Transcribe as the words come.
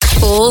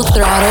Full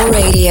Throttle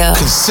Radio.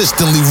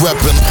 Consistently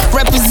repping.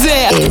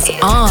 Represent is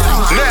on.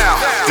 Now,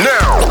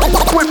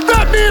 with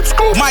Fatman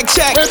Scoop, Mic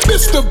check, and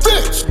Mr.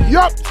 Vince.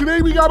 Yup,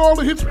 today we got all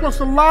the hits plus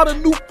a lot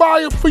of new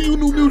fire for you.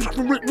 New music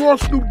from Rick Ross,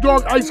 Snoop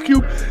Dogg, Ice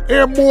Cube,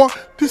 and more.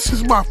 This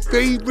is my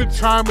favorite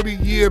time of the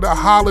year, the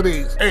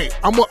holidays. Hey,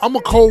 I'm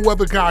a cold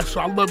weather guy,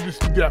 so I love this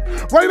to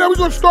death. Right now, we're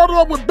gonna start it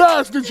off with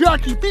Baz the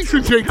Jackie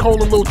featuring J.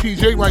 Cole and Lil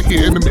TJ right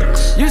here in the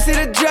mix. You see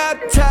the drop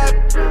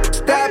top,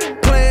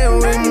 stop playing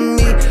with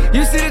me.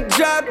 You see the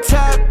drop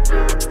top,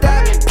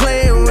 stop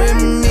playing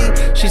with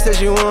me. She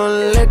says you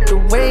wanna let the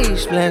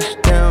waves splash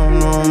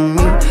down on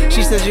me.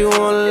 She says you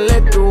wanna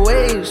let the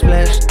waves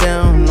splash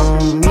down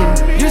on me.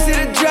 You see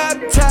the drop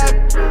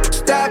top,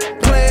 stop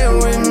playing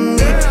with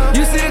me.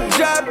 You see the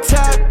drop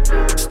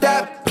top,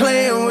 stop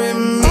playing with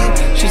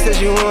me. She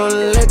says you wanna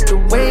let the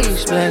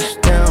waves splash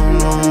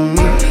down on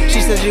me.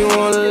 She says you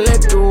wanna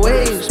let the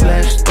waves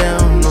splash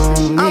down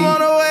on me. I'm on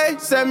the way,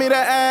 send me the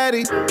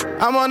Addy.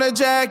 I'm on the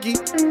Jackie,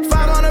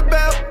 5 on the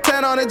belt,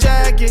 10 on the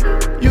jacket.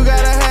 You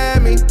gotta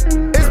have me.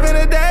 It's been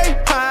a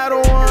day, I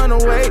don't wanna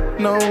wait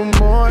no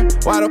more.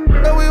 Why the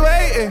f are we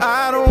waiting?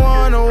 I don't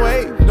wanna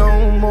wait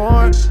no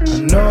more. I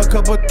know a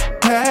couple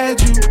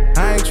had you,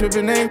 I ain't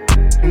tripping,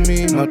 ain't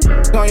me. No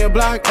on your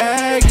block,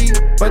 Aggie,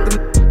 but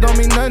them don't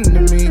mean nothing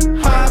to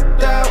me.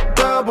 Hopped out,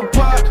 double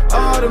park,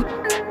 all them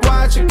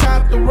watch you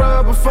cop the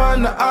rubber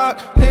from the arc.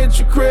 Hit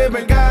your crib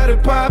and got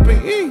it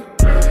poppin'.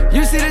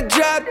 You see the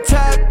drop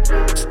top,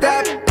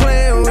 stop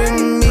playing with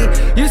me.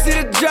 You see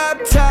the drop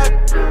top,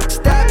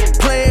 stop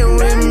playing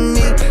with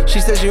me. She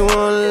says you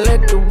wanna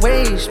let the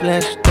waves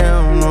splash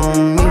down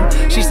on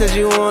me. She says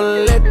you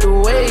wanna let the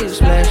waves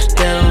splash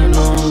down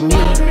on me.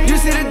 You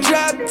see the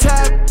drop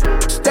top,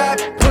 stop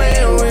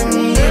playing with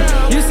me.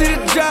 You see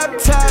the drop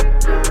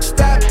top,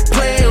 stop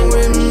playing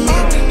with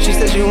me. She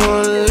says you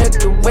wanna let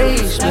the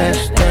waves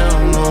splash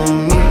down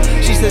on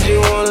me. She says you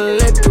wanna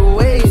let the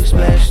waves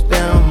splash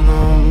down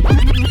on me.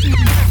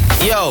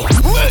 yo.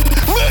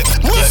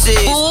 This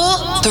is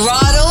Full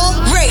Throttle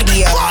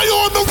Radio. Fire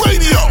on the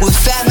radio with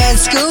Fatman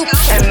Scoop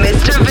and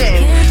Mr.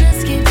 Vince. We can't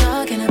just keep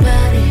talking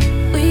about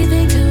it. We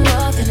think too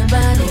often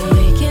about it.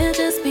 We can't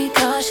just be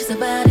cautious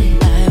about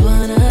it. I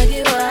wanna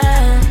get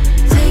wild.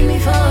 Take me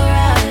for a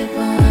ride,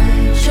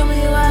 boy. Show me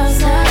you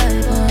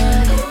outside,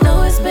 boy.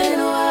 Know it's been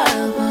a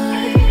while,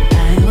 boy.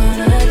 I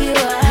wanna get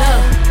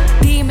wild.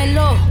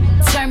 Dímelo,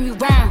 turn me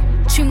round.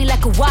 Treat me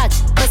like a watch,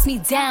 bust me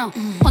down.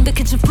 On the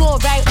kitchen floor,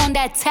 right on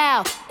that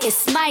towel.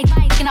 It's my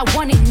and I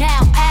want it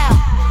now.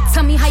 Ow.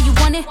 Tell me how you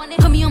want it.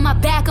 Put me on my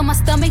back, on my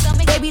stomach.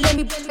 Baby, let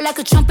me like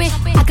a trumpet.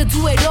 I could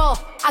do it all.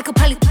 I could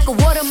probably take a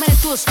watermelon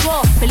through a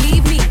straw.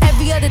 Believe me,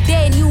 every other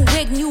day, new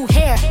wig, new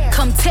hair.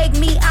 Come take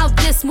me out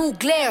this smooth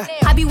glare.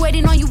 I be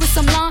waiting on you with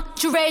some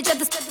lingerie.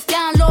 Just to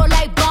down low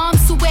like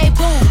bombs, away,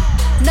 boom.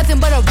 Nothing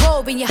but a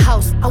robe in your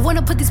house. I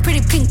wanna put these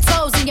pretty pink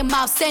toes in your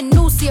mouth. Send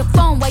news to your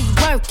phone while you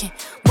working.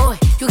 Boy,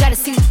 you gotta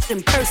see it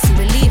in person,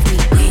 believe me.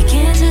 We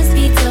can't just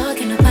be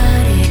talking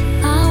about it.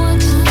 I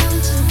want you.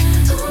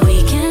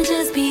 We can't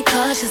just be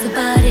cautious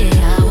about it.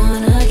 I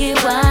wanna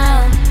get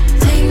wild.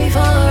 Take me for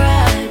a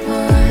ride,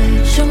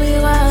 boy. Show me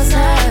you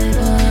outside,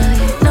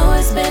 boy. Know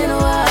it's been a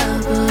while,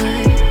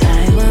 boy.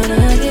 I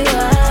wanna get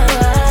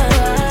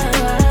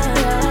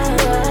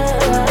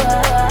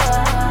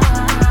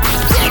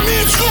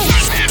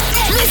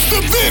Mr.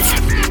 Vince.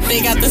 They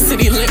got the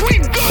city lit. We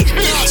got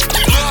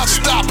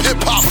non-stop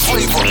hip-hop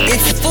flavor.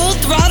 It's Full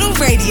Throttle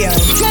Radio.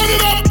 Turn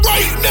it up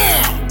right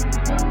now.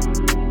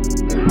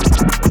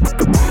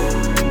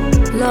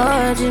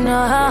 Lord, you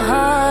know how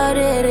hard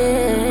it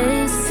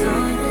is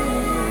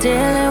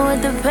dealing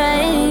with the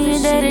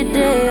pain day to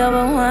day of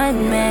a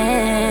one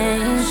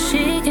man.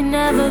 She can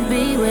never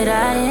be what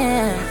I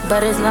am,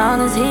 but as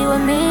long as he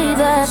with me,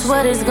 that's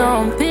what it's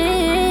gonna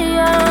be.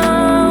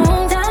 Oh.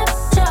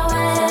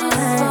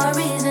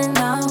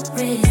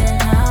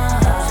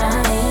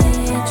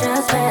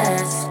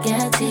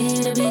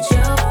 Guaranteed to be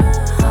true.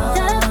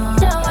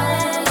 That's your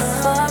ex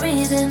for a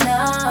reason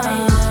now.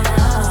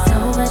 So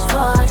much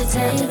more to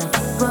take.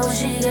 What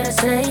she gotta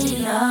say?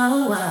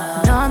 Oh,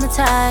 wow. Know I'm the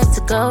type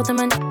to go through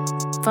my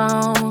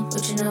phone.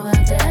 What you know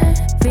about that?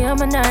 Feel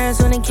my nerves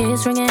when it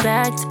keeps ringing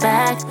back to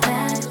back.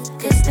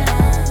 It's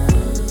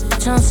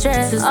that. Don't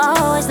stress is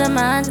always the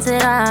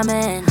mindset I'm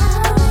in.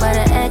 But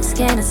an ex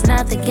game is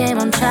not the game.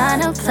 I'm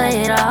trying to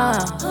play it all.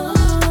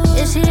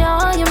 Is she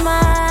on your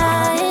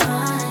mind?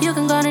 You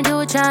can go and do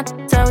what y'all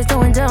always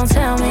doing, don't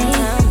tell me.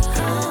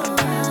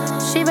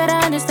 She better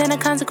understand the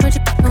consequence,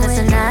 cause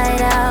the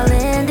night I'll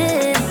end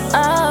it.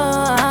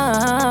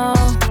 Oh,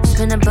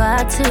 spin the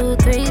block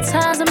 2-3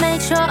 times to make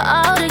sure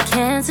all the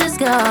cancers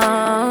go.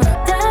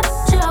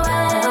 That's your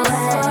ass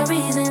for a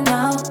reason,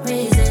 no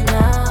reason, no.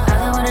 I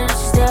got one that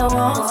she still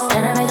wants,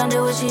 and I make them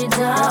do what she does.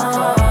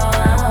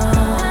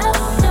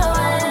 That's your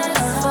ass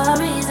for a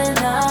reason,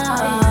 no.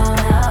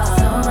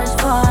 So much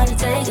for to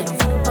take it,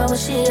 but what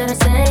she gotta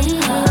say?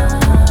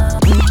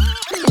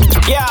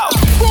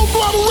 Full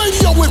Throttle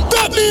Radio with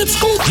Fatman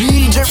Scoop,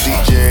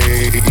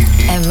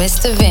 And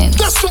Mr. Vince.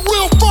 That's some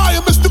real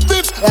fire, Mr.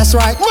 Vince. That's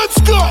right. Let's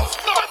go.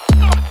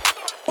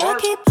 Why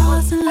keep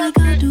pausing like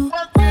I do?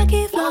 Why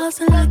keep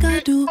flossing like I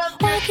do?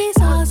 Why keep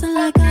saucing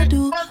like I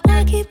do?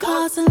 Why keep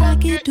causing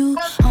like you do?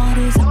 All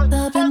this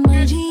up in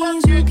my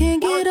jeans, you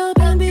can't get up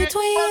in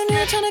between.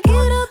 You're trying to get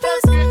a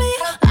piece of me.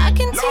 I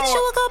can teach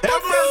you a couple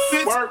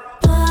things.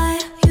 Why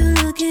you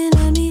looking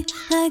at me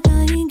like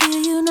I ain't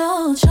give you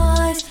no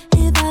choice?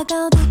 If I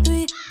count to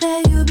 3,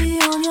 then you be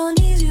on your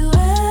knees. You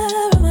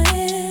wear my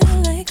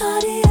hand like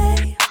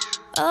Cartier.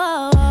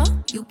 Oh,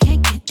 you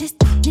can't get this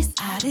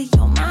out of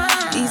your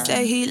mind. He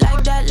say he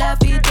like that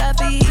Laffy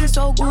Taffy. He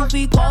so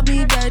goofy, call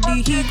me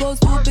daddy. He go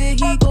stupid,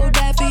 he go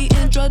daffy.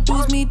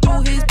 Introduce me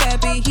to his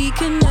pappy. He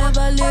can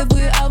never live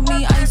without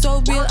me. I'm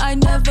so real, I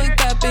never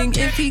capping.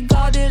 If he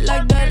got it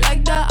like that,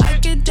 I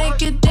can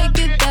take it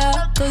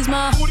there. Cause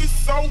my booty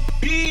so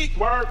big,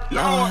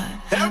 Lord,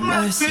 have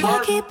mercy.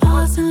 Why keep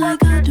pausing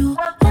like I do?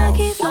 Why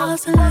keep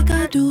flossing like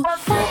I do?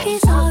 Why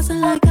keep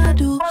saucing like I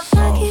do?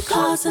 Why keep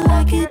causing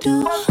like you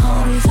do?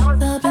 Always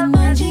up in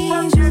my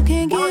jeans, you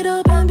can't get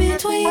up in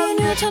between.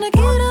 You're trying to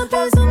get a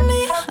piece of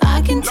me.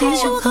 I can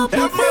teach you a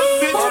couple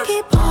things. Why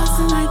keep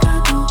pausing like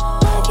I do?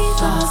 Why keep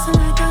flossing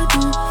like I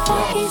do?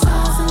 Why keep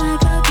saucing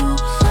like I do?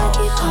 Why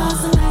keep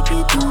causing like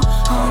you do?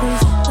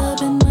 Always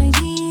up in my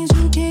jeans,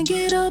 you can't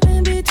get up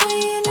in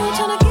between. You're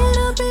trying to get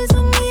a piece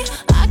of me.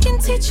 I can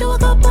teach you a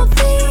couple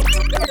things.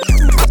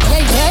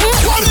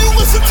 Why do you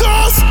listen to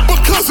us?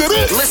 Because it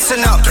is.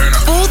 Listen up.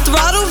 Full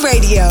Throttle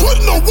Radio.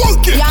 Putting the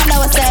work in. Y'all know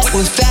what's up.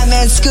 With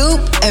Fatman Scoop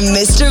and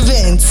Mr.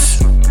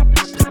 Vince.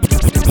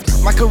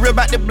 My career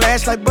about to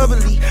blast like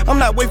bubbly. I'm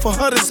not waiting for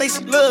her to say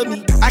she love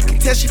me. I can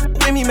tell she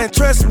with me, man,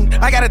 trust me.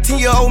 I got a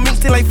 10-year-old me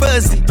still like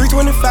fuzzy.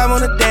 325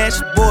 on the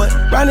dashboard.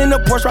 Riding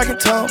the Porsche, rockin'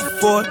 Tom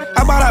Ford.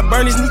 I bought out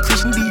Bernie's new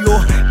Christian Dior.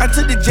 I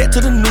took the jet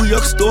to the New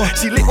York store.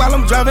 She lit while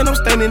I'm driving, I'm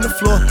standing on the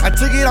floor. I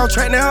took it off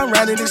track, now I'm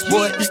riding this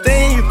boy. You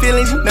stay in your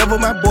feelings, you never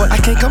my boy. I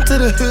can't come to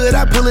the hood,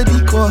 I pull a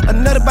decoy.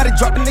 Another body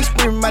dropping, they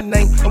screaming my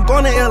name. I'm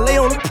going to LA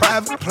on a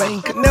private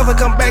plane. Could never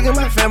come back and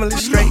my family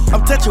straight.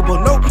 I'm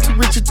touchable, no, I'm too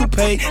rich or too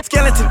paid.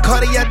 Skeleton,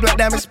 cardiac, black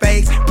diamond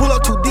spades. Pull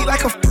up too deep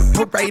like a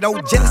parade. Oh,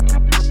 jealous,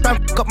 I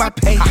fuck up my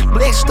pay.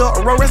 Black star,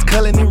 Aurora's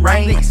culling in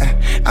rain.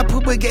 I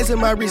put baguettes in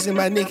my wrist, in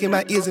my neck, in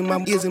my ears, in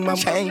my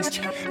chains.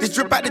 This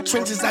drip out the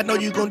trenches, I know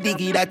you gon' dig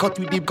it. I go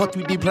through deep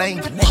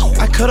planes.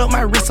 I cut up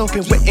my wrist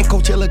open wet and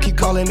Coachella keep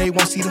calling, they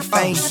won't see the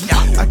fame.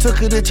 I took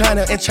her to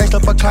China and changed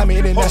up her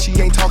climate and now she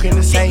ain't talking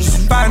the same.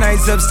 5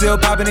 nights up, still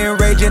popping and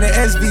raging. The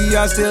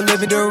SVR still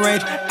living the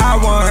range. I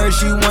want her,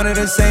 she wanted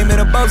the same.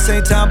 And both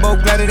same time,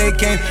 both glad that they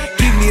came.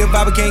 Keep me a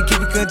vibe, can't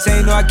keep it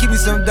contained. No, I keep me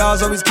some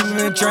dolls, always keep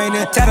me in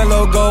training. Tat a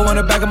logo on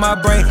the back of my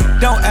brain.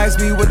 Don't ask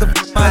me what the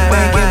f*** my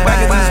brain. Get back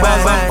at these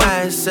walls,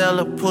 I sell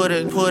her, put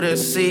her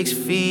 6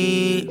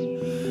 feet.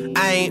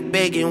 I ain't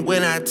begging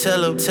when I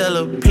tell her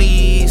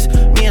please.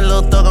 Me and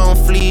Lil Thug on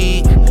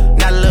fleek.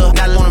 Not a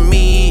little on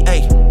me.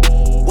 Hey,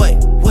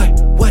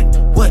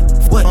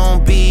 what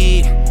on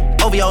beat?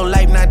 Over your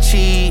life, not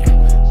cheat.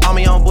 On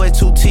me on boy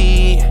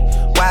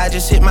 2T. Why I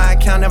just hit my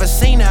account, never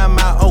seen that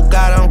amount. Oh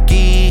God, I'm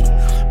geek.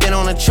 Been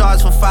on the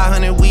charts for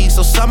 500 weeks,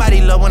 so somebody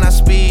love when I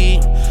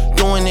speak.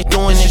 Doing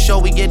it, show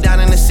we get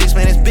down in the 6,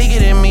 man, it's bigger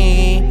than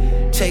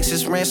me.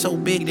 Texas ran so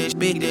big,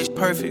 this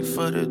perfect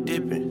for the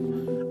dipping.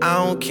 I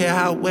don't care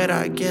how wet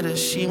I get her,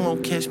 she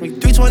won't catch me.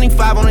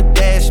 325 on the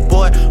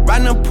dashboard,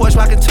 riding a Porsche,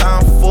 rockin'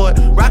 Tom Ford,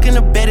 rocking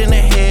the bed in the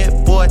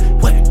headboard.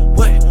 What?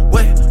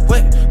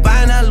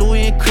 Buying that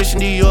Louis and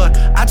Christian Dior.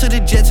 I took the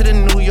jet to the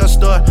New York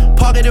store,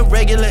 park at a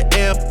regular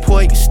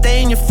airport. You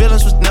stay in your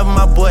feelings, was never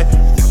my boy.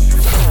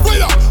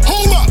 Wait up,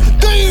 hold up,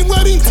 they ain't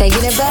ready.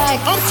 Taking it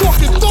back. I'm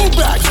talking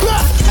throwback,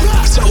 back.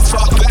 So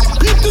far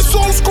back. Hit this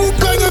old school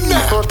banger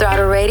now. Full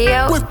Throttle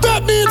Radio. With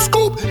Fatman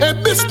Scoop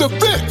and Mr.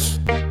 Vince.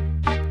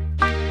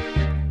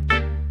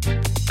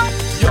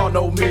 Y'all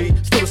know me,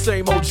 still the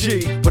same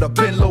OG, but I've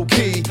been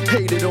low-key.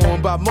 Hated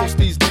on by most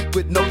these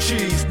with no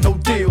cheese, no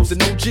deals and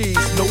no G's,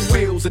 no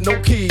wheels and no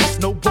keys,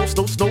 no boats,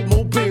 no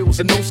snowmobiles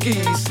and no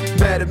skis.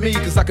 Mad at me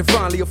cause I can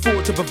finally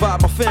afford to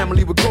provide my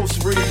family with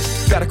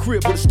groceries. Got a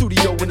crib with a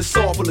studio and it's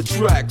all full of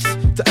tracks,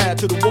 to add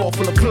to the wall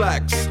full of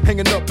plaques,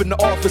 hanging up in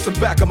the office and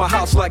back of my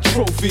house like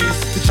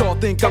trophies. Did y'all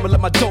think I'ma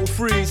let my dough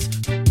freeze?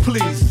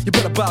 Please, you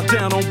better bow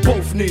down on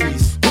both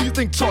knees. Who you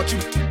think taught you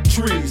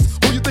trees?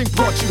 Who you think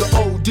brought you the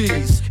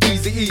ODs?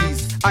 Easy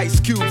E's, Ice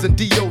Cubes and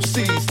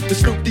DOCs, the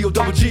Snoop D-O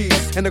double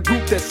G's, and the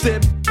group that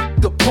said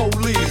the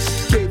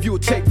police. Gave you a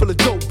tape full of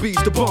dope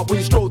beats to bump when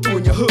you stroll through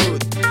in your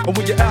hood. Or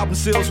when your album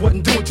sales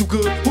wasn't doing too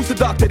good, who's the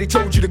doc that they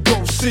told you to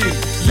go see?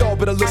 Y'all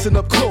better listen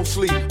up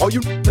closely. All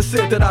you that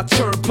said that I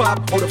turn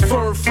pop or the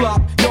firm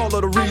flop, y'all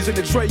are the reason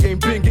that Dre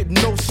ain't been getting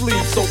no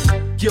sleep. So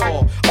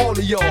y'all, all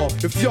of y'all,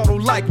 if y'all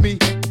don't like me,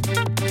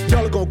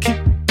 y'all are gonna keep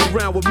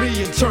around with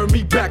me and turn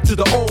me back to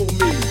the old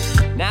me.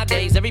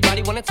 Nowadays,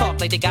 everybody wanna talk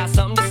like they got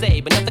something to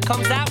say, but nothing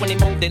comes out when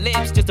they move their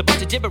lips, just a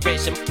bunch of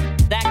gibberish and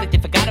act like they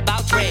forgot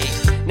about Dre.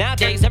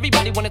 Nowadays,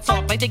 everybody wanna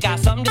talk like they got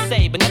something to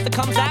say, but nothing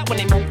comes out when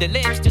they move their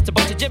lips, just a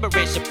bunch of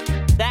gibberish and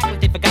act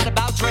like they forgot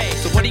about Dre.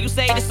 So what do you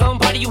say to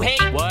somebody you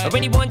hate? What? Or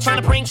anyone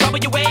trying to bring trouble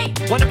your way?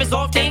 One of his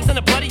off things in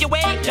the blood of your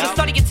way? Just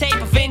study your tape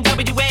of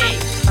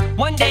NWA.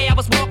 One day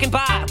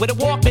with a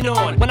Walkman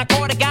on. When I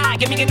call the guy,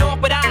 give me an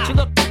awkward eye. She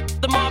look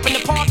them off in the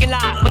parking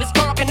lot, but it's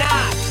dark and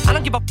I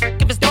don't give a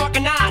if it's dark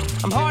or not.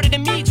 I'm harder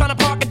than me trying to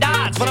park a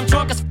Dodge, but I'm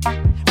drunk as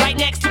right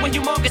next to a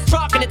humongous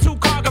truck in a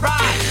 2-car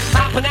garage.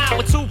 Hopping out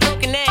with 2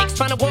 broken legs,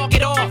 trying to walk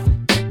it off.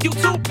 You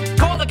two,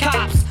 call the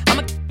cops. I'm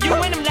a you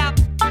and them now,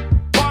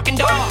 barking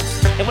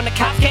dogs. And when the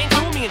cops came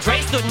through, me and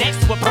Dre stood next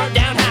to a burnt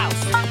down house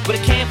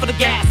with a can full of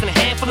gas and a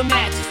handful of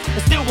matches,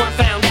 and still weren't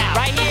found out.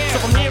 Right here, so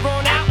from here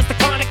on out, it's the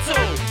chronic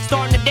too.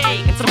 Starting the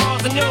day and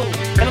tomorrow's a new,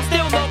 and I'm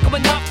still local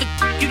enough to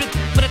you to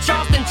for the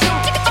Charleston too.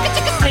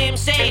 Slim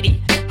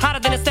Shady, hotter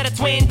than a set of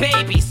twin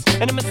babies,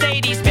 and the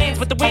Mercedes Benz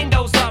with the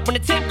windows up when the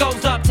temp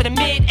goes up to the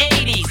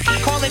mid-80s.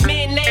 Calling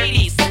men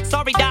ladies,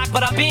 sorry doc,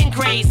 but I've been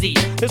crazy.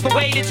 There's no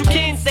way that you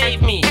can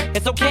save me.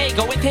 It's okay,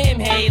 go with him,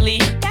 Haley.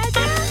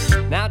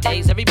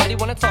 Nowadays, everybody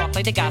wanna talk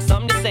like they got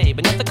something to say,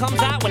 but nothing comes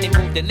out when they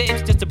move their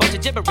lips, just a bunch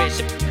of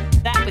gibberish.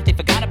 Act like they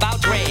forgot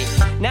about Dre.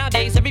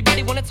 Nowadays,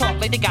 everybody wanna talk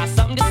like they got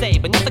something to say,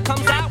 but nothing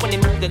comes out when they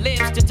move their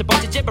lips, just a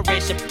bunch of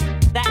gibberish.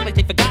 Act like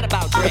they forgot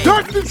about Dre.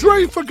 Dr.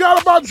 Dre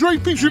Forgot About Dre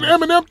featuring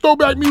Eminem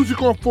throwback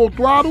music on Full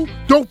Throttle.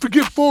 Don't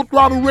forget Full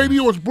Throttle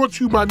Radio is brought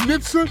to you by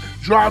Nitsa.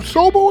 Drive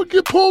sober or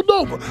get pulled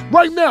over.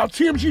 Right now,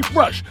 TMG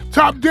Fresh,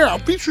 Top Down,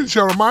 featuring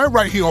Jeremiah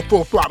right here on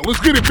Full Throttle. Let's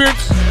get it,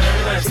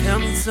 Vince. Tell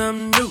me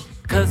something new,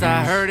 cause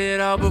I heard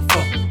it all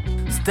before.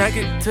 Stack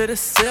it to the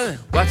ceiling,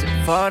 watch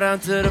it fall down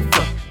to the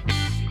floor.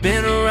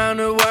 Been around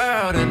the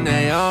world and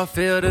they all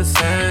feel the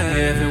same.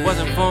 If it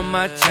wasn't for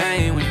my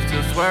chain, we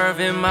still swerve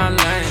in my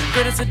lane.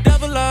 But it's a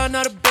double R,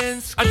 not a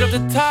Benz. I drop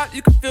the top,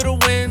 you can feel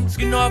the winds.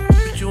 You know I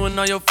with you and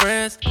all your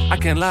friends. I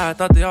can't lie, I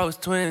thought they always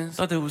twins.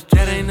 Thought they was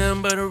jet, ain't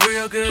nothing but a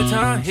real good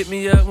time. Hit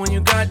me up when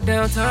you got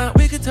downtime.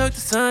 We could tuck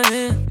the sun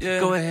in, yeah.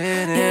 Go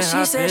ahead and yeah,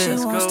 she said she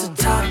wants to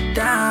top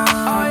down.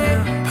 Oh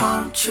yeah,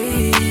 palm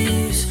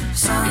trees,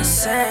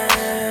 sunset.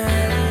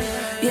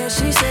 Yeah,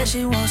 she said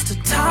she wants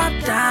to top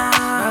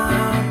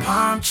down,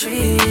 palm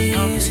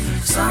trees,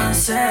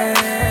 sunset.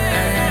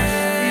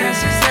 Yeah,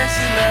 she said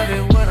she love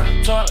it when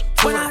I talk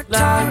to when I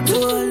talk to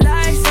her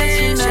like this.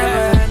 She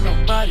never had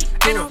nobody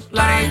ain't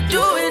nobody do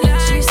it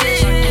like she said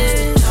she wants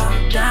to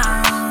top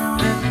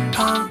down,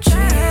 palm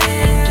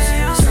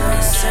trees,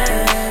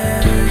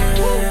 sunset.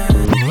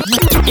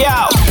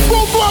 Yo,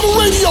 Full Throttle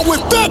Radio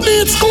with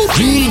Fatman, Scoop,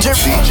 DJ,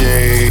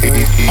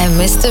 and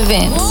Mr.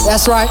 Vince.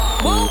 That's right.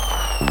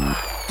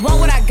 Want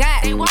what I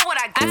got? They want what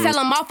I got. I tell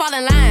them all fall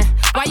in line.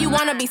 Why you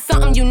wanna be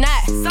something you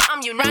not?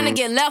 Something you trying to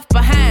get left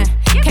behind.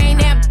 Can't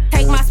damn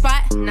take my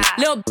spot. Nah.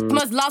 Lil'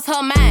 must lost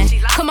her mind.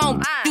 Come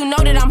on, you know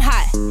that I'm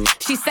hot.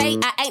 She say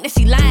I ain't that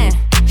she lying.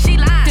 She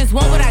lying. Just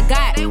want what I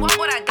got. They want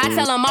what I got. I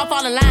tell them all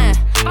fall in line.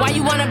 Why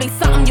you wanna be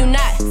something you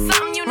not?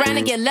 Something you trying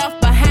to get left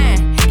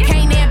behind.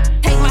 Can't damn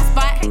take my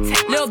spot.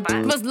 Lil'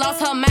 must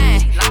lost her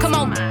mind. Come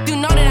on, you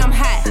know that I'm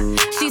hot.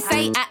 She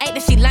say I ain't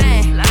that she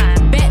lying.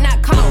 Bet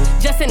not call,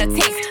 just in a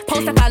text.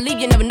 Post if I leave,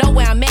 you never know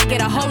where I'm at.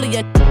 Get a hold of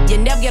you, you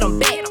never get them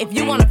back. If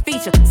you want a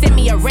feature, send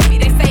me a rep.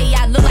 They say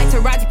I look like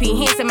Taraji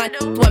P. Henson. My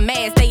to a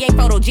mask, they ain't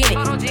photogenic.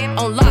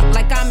 On lock,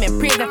 like I'm in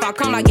prison. If I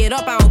come, I get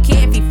up, I don't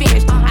care if he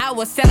finished. I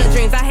was selling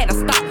dreams, I had to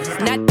stop.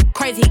 Not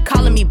crazy, he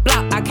calling me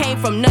block. I came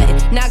from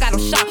nothing, now I got him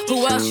shocked.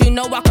 Who else you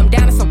know, walk him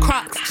down in some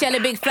Crocs. Shelly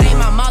Big Flame,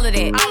 I'm all of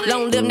that.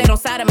 Long live net on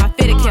side of my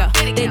fitted care.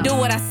 They do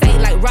what I say,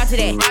 like Roger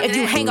that. If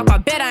you hang up, I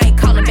bet I ain't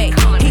calling back.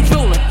 He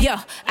drooling,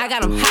 yeah, I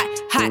got him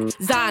hot,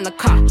 Zah in the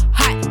car,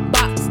 hot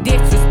box,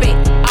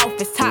 disrespect,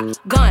 office, top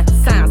gun,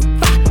 sounds,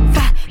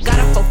 fire, got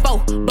a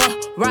 4-4,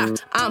 but rock,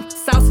 I'm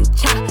saucy,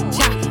 cha,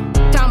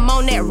 I'm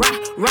on that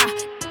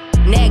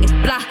rock, nagging,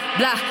 blah,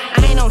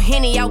 I ain't no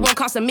Henny, I won't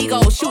cost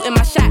amigos, shooting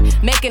my shot,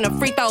 making the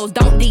free throws,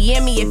 don't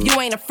DM me if you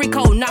ain't a free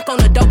code, knock on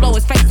the door, blow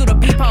his face through the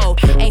peephole,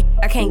 ain't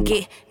I can't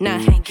get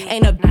none,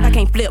 ain't a I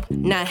can't flip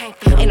none,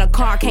 ain't a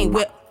car I can't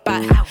whip.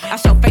 I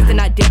show face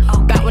and I dip.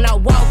 But when I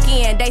walk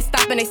in, they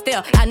stop and they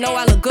still. I know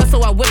I look good,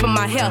 so I'm whipping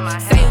my hair.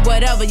 Say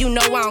whatever, you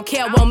know I don't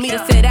care. Want me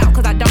to sit out,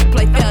 cause I don't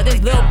play fair.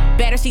 This little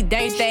better, she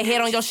dangerous, that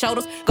head on your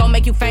shoulders. Gon'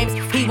 make you famous.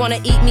 He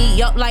wanna eat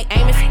me up like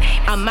Amos.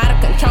 I'm out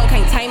of control,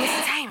 can't tame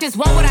us. Just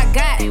want what I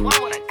got.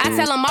 I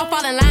tell them all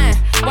fall in line.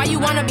 Why you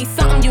wanna be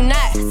something you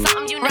not?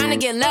 Trying to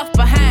get left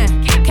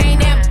behind. Can't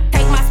damn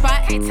take my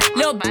spot.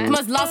 Lil'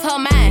 must lost her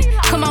mind.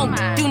 Come on,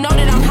 you know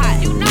that I'm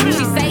hot.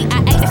 She say I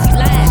ain't that she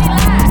lying.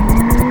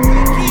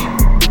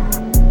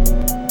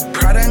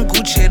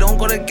 Gucci don't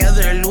go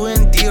together. Louis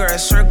and Dior, I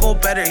swear go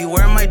better. He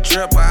wear my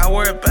drip, but I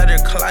wear it better.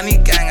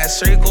 Kalani gang, I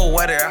swear you go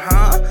wetter,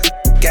 huh?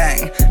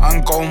 Gang,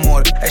 on go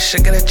mode. I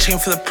should get a chain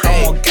for the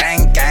promo.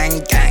 Gang.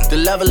 The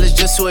level is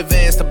just too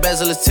advanced. The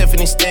bezel is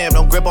Tiffany stamp.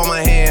 Don't grip on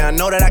my hand. I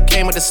know that I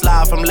came with the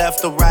slide from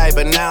left to right,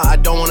 but now I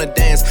don't wanna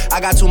dance.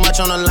 I got too much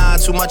on the line,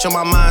 too much on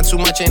my mind, too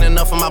much ain't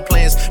enough of my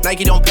plans.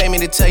 Nike don't pay me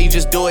to tell you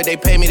just do it. They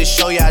pay me to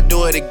show you I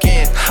do it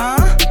again.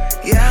 Huh?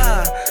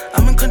 Yeah,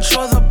 I'm in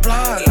control of the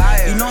block.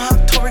 You know how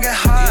October get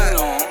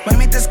hot. Might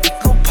make this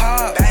go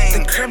pop.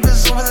 Bang. The crib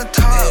is over the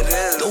top.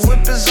 The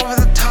whip is over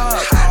the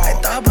top. I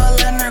thought about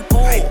letting her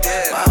go,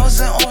 but I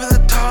wasn't over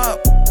the top.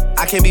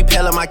 I can't be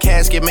pale in my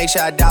casket, make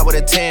sure I die with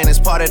a tan. It's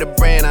part of the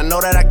brand. I know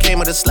that I came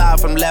with a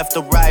slide from left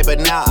to right, but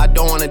now I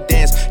don't wanna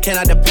dance. Can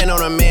I depend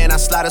on a man? I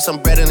slided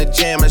some bread in the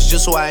jam, that's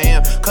just who I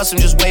am. Custom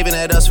just waving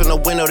at us from the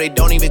window, they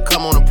don't even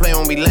come on the plane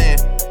when we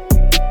land.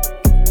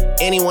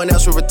 Anyone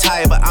else would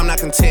retire, but I'm not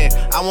content.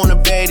 I wanna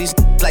bury these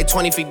like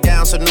 20 feet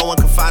down so no one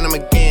can find them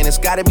again. It's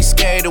gotta be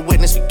scary to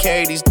witness me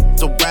carry these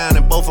around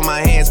in both of my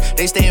hands.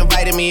 They stay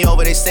inviting me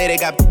over, they say they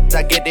got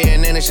I get there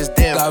and then it's just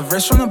them. Got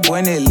verse from the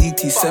boy named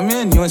Leaky, sent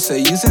me a new and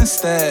said use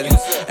instead.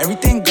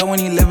 Everything good when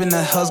you live in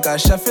the hills, got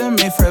chef and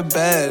made for a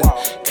bed.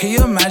 Can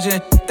you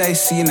imagine that I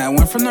seen? I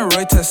went from the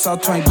Roy to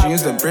South 20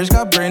 Dreams, the bridge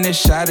got burned and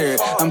shattered.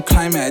 I'm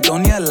climbing, I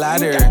don't need a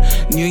ladder.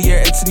 New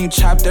year, it's a new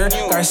chapter.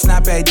 Got her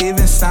snap it, I didn't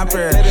even snap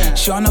her.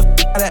 She on the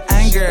out of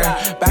anger.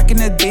 Back in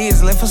the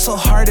days, life was so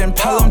hard and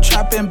Pelham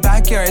trapping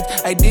backyards.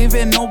 I didn't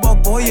even know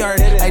about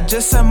Goyard. I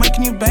just said Mike,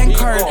 new bank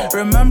card.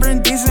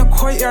 Remembering days in the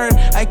courtyard.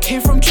 I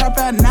came from trap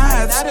at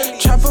Nats,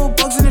 trapping with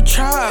bugs in the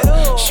trap.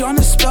 She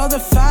wanna spell the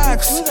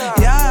facts.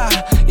 Yeah.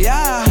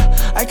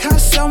 I can't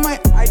sell my.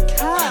 I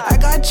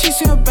got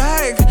cheese in a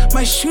bag.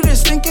 My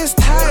shooters think it's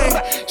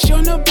tag. She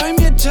wanna buy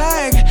me a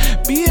jag.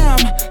 BM.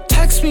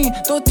 Text me,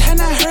 throw 10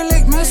 at her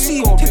like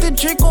Messi. Take the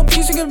Draco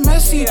piece and get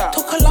messy.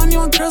 Took Kalani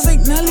on girls like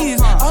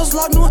Nelly's. I was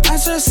locked, no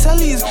answer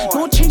Sellies.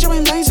 No change on my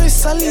lines like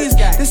Sully's.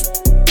 This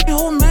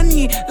whole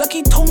many.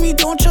 Lucky told me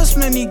don't trust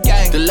many,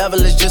 gang. The level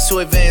is just too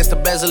advanced. The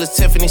bezel is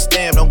Tiffany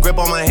stamp. Don't grip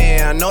on my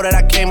hand. I know that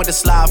I came with the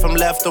slide from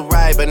left to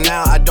right, but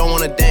now I don't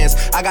wanna dance.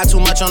 I got too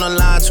much on the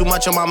line, too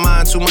much on my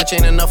mind, too much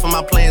ain't enough of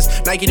my plans.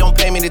 Nike don't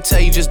pay me to tell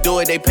you just do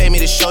it. They pay me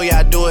to show you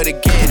I do it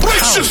again.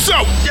 Brace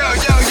yourself. Yo.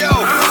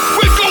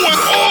 We're going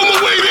all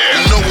the way there.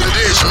 You know what it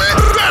is, man.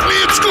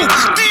 Fatman Scoop,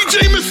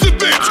 DJ Mr.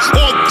 Vince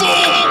on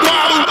Full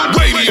Throttle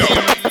Radio.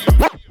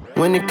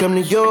 When it come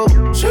to you,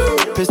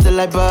 pistol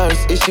like buzz,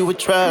 issue with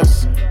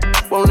trust.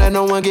 Won't let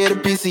no one get a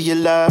piece of your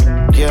love.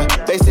 Yeah,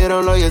 base it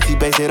on loyalty,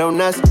 base it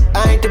on us.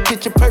 I ain't the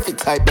picture perfect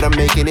type, but I'm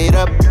making it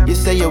up. You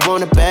say you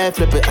want a bad,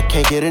 flip it, I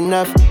can't get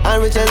enough.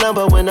 I'm rich alone,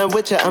 but when I'm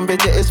with you, I'm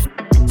bitter as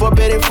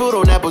forbidden fruit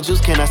on apple juice,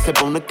 can I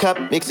sip on the cup?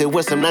 Mix it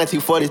with some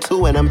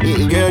 1942 and I'm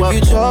hitting you up. Girl,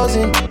 you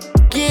chosen.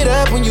 Get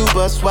up when you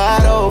bust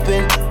wide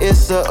open.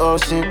 It's the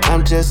ocean,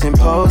 I'm just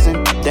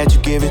imposing that you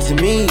give it to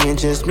me and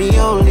just me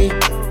only.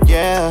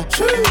 Yeah,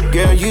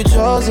 girl, you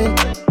chosen.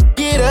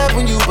 Get up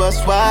when you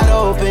bust wide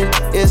open.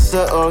 It's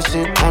the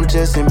ocean, I'm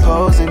just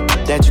imposing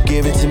that you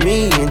give it to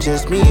me and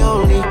just me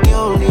only.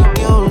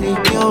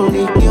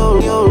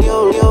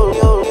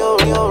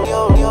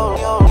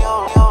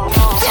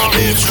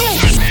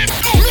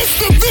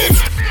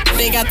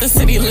 They got the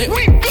city lit.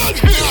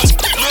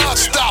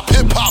 Non-stop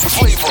hip-hop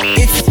flavor.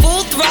 It's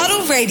Full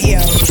Throttle Radio.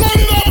 Turn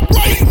it up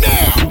right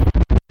now.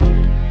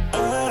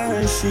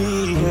 I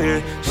see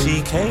her,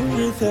 she came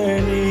with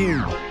her knee.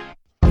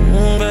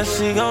 But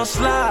she gon'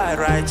 slide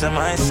right to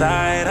my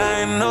side.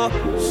 I know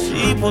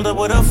she pulled up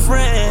with her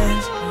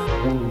friends.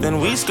 Then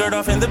we skirt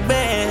off in the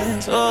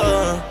Benz.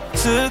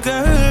 Took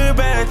her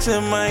back to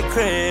my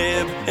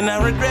crib, and I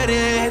regret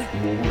it.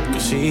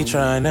 Cause she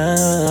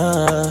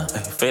tryna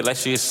feel like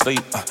she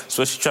asleep.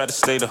 So she tried to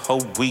stay the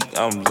whole week.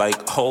 I'm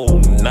like, oh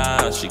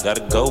nah, she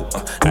gotta go.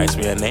 Ask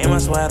me her name, I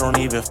swear I don't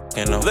even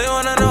fucking know. They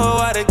wanna know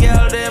why the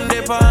girl them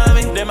dip on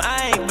me. Them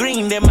I ain't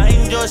green, them I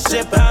ain't just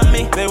ship on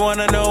me. They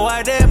wanna know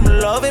why them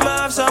love him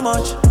off so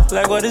much.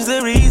 Like what is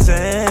the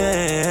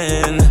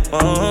reason?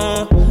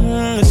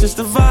 It's just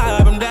the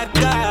vibe, I'm that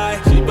guy.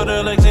 She put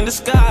her legs in the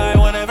sky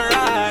whenever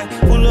I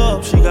pull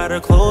up. She got her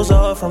clothes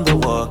off from the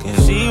walk, and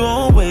she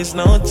won't waste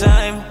no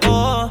time.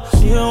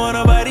 She don't want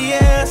nobody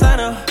else, I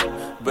know,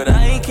 but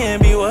I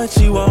can't be what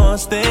she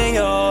wants. They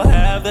all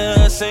have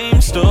the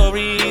same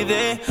story.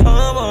 They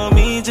all want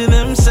me to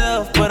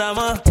themselves, but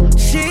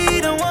she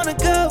don't wanna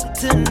go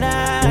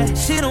tonight.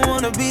 She don't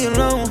wanna be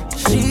alone.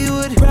 She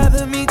would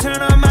rather me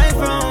turn on my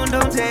phone.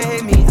 Don't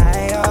take me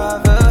high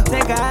off her.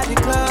 Take out the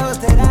clothes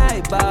that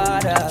I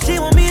bought her. She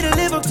want me to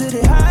live up to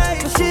the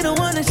hype, but she don't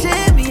wanna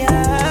share me.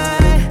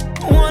 I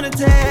wanna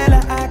tell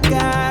her I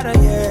got her,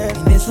 yeah,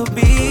 and this will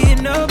be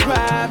no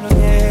problem,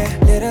 yeah.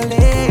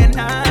 Literally and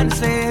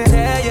honestly,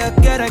 tell you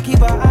gotta keep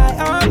her eye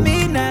on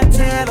me, not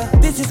tell her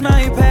this is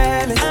my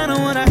palace. I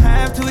don't wanna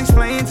have to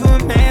explain to a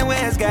man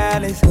where it's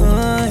godless.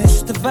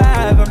 It's the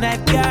vibe, I'm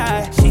that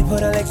guy. She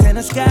put her legs in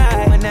the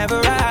sky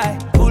whenever I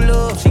pull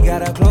up. She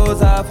got her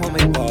clothes off when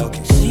we walk,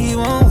 and she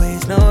won't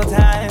waste no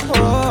time.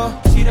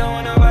 She don't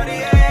want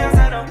nobody else,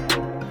 I know,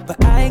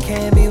 but I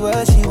can't be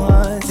what she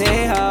wants.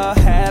 They all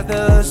have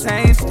the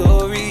same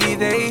story.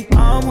 They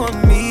all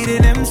want me to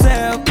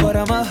themselves, but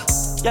I'm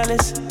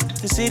jealous.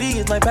 The city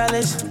is my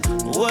palace.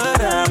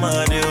 What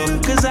I'ma do?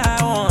 Cause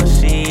I want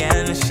she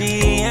and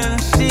she and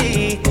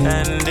she,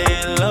 and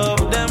they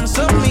love them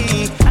so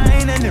me. I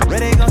ain't in the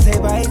red they gon' say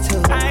bye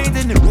to. I ain't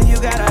in the red you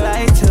gotta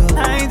lie to.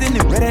 I ain't in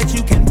the red that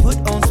you can put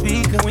on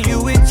speaker when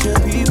you with your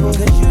people.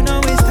 Cause you know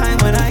it's time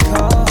when I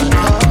call.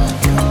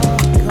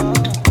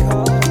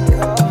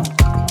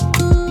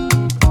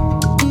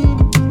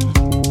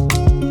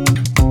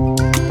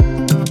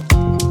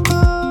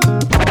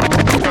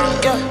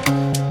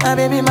 My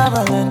baby, my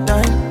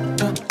Valentine.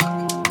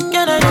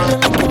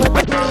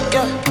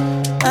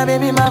 My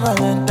baby, my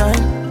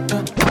Valentine.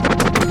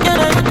 Can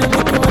I hit the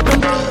Mickey with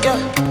them? Yeah.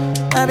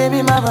 My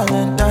baby, my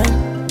Valentine.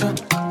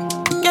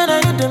 Can I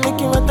hit the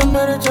Mickey with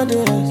temperature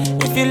days?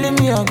 If you leave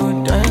me a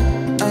good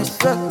time, I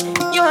swear.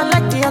 You are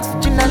like the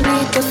oxygen I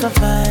need to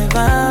survive.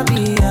 I'll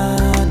be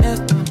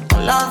honest.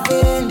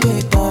 Loving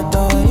the thought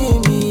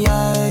in me, I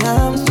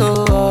am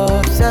so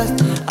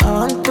obsessed. I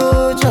want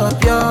to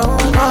chop your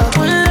heart.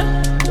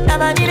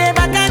 Never need a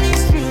back and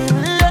it's real.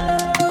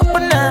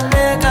 Open and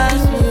make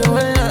us feel.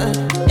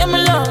 Yeah, my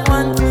love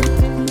want it.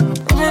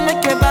 We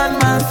make a bad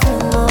man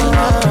sing.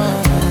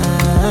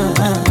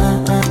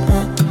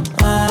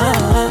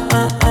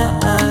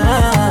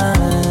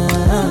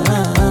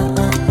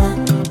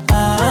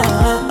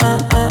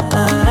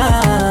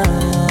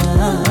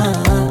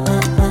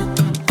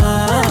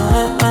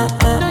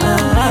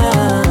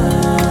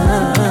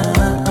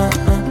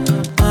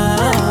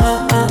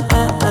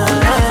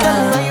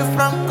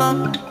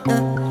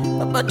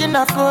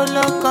 I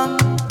follow come,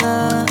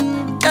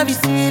 love is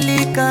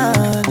silicon.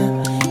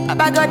 I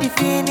got the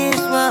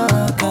finish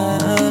work.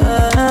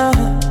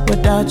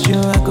 Without you,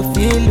 I could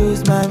feel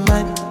lose my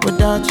mind.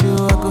 Without you,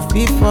 I could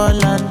feel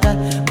fall and die.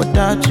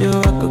 Without you,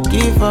 I could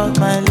give up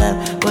my life.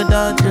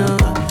 Without you,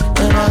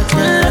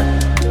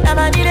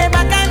 never need a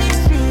back and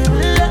it's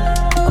real.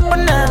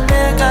 Open and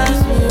make us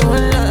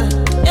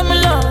feel. Yeah, my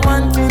love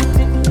one thing.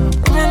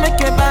 We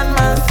make a bad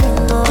man sing.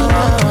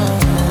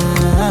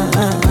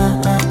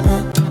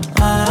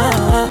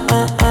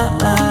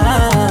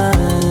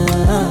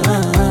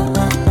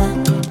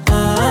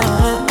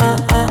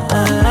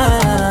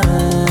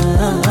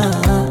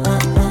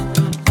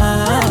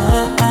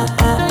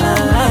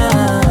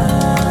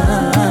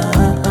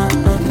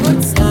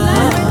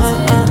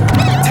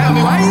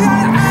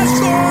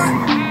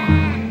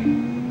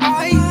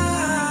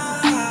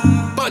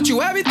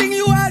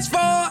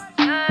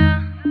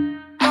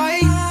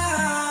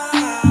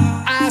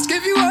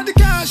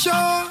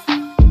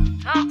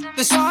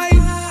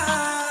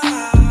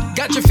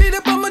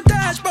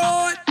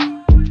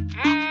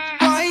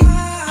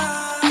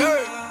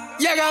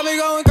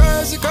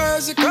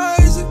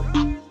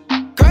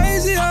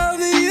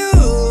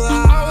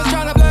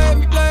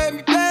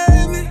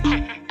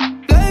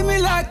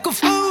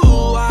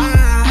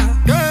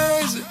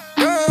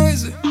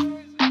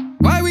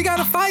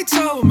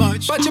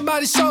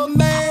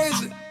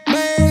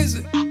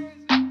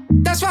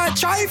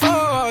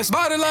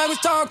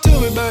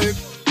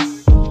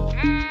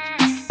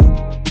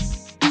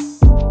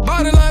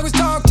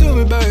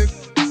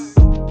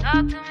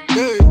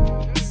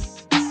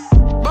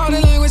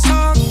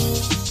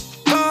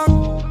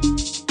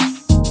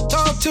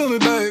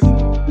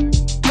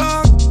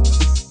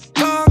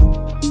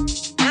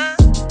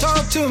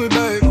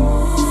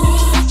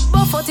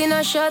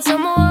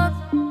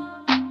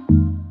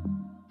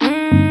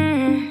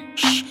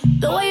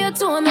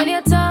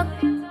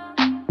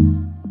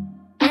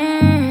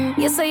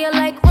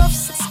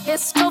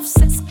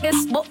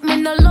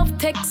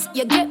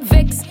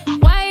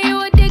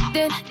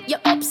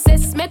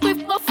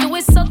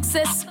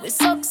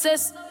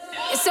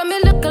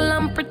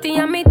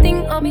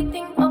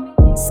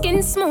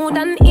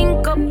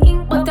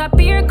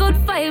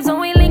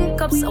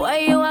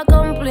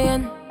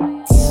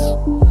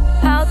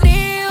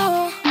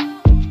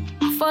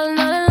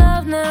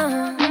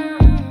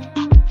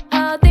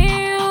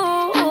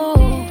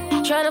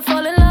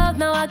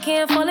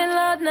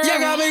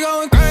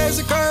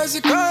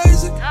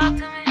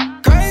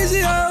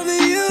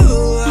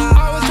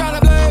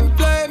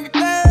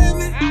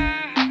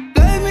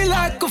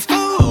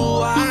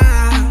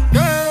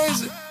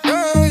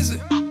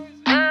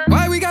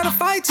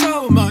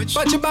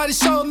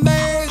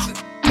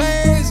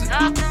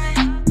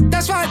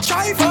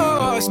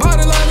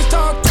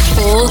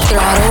 Full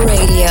Throttle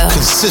Radio.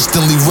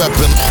 Consistently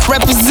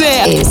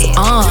Represent is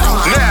on.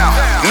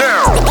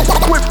 Now.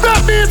 With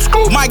Fatman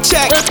Scoop, Mic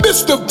check. And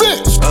Mr.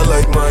 Vince. I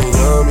like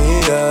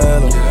Miami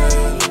yellow,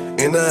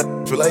 and I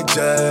feel like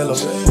Jello.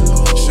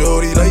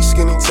 Shorty like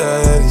skinny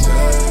tatties,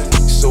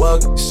 so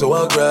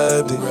I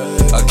grabbed it.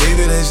 I gave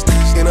it this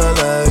and I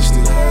lashed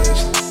it.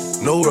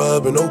 No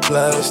rubber, no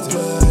plastic.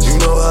 You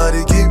know how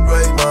to get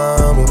right,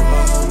 mama.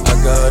 I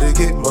gotta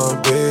get my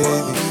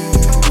baby.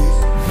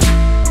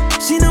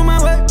 She know my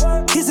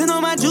work, kissing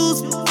on my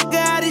juice.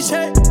 Got his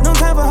shirt, no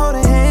time for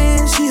holding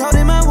hands. She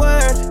holding my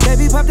word.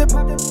 Baby popped up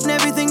and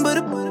everything but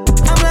a.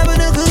 I'm loving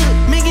her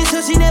good, making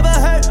sure she never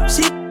hurt.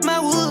 She my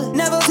wood,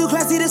 never too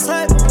classy to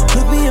slurp.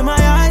 Look me in my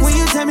eyes when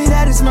you tell me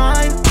that it's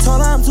mine.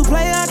 Told her I'm too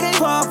play, I can't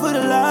fall for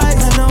the lies.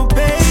 I know,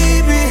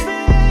 baby,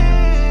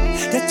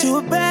 that you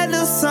a bad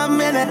little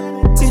something and that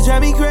she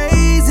drive me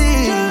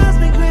crazy.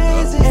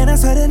 And I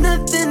swear that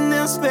nothing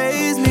else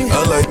pays me.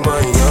 I like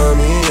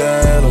Miami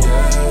yellow,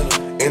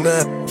 and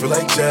I feel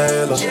like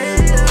Jello.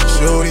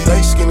 Shorty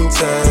like skinny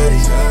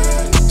tatties,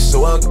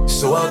 so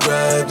I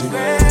grabbed it.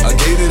 I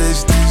gave it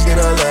this and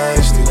I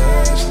lashed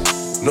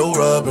it. No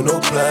rubber, no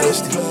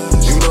plastic.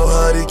 You know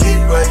how to get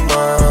right,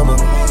 mama.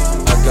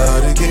 I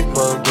gotta get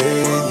my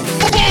baby.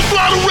 Full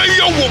Throttle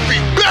Radio will be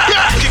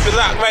back. Keep it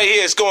locked right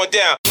here, it's going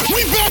down.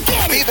 We back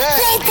at it.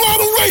 baby. Full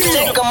Throttle Radio.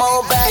 Take 'em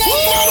all back.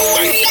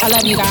 I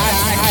love you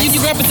guys.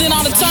 You represent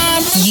all the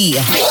time?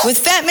 Yeah.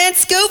 With Fatman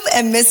Scoop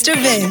and Mr.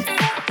 Vince.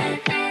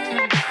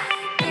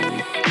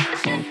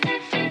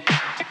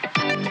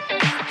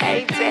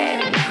 Hey,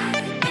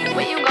 Daddy,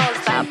 when you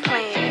gonna stop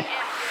playing?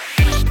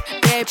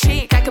 Bad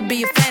chick, I could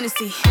be a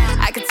fantasy.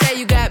 I could tell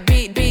you got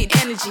beat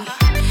energy.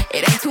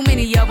 It ain't too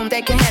many of them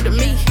that can handle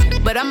me.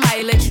 But I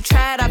might let you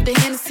try it off the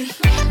Hennessy.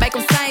 Make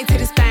them sing to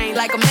this thing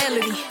like a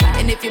melody.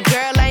 And if your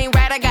girl ain't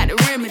right, I got the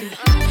remedy.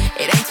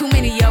 It ain't too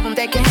many of them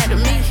that can handle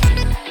me.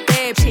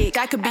 Bad chick,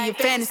 I could be a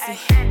fantasy.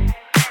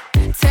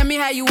 Tell me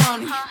how you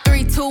want it.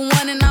 3, 2,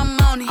 1 and I'm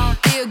on it.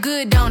 Feel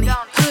good, don't it?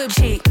 Hood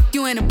chick,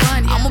 you in a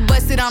bunny. I'ma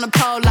bust it on the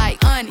pole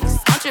like honest.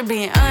 I'm just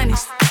being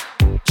honest.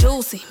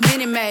 Juicy,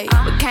 mini made,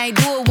 but can't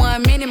do it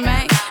 1 minute,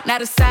 man.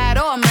 Not a side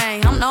or a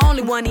main. I'm the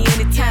only one he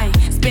entertain.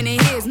 Spending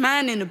his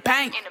mind in the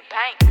bank.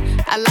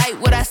 I like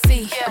what I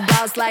see. A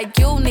boss like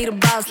you need a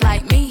boss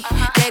like me.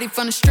 Daddy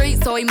from the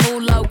street, so he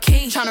move low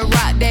key. Tryna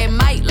rock that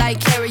mic like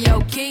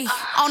karaoke.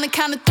 On the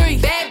count of 3,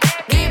 bad,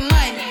 get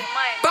money.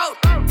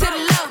 Broke to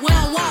the left, we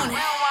don't want it.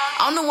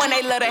 I'm the one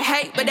they love to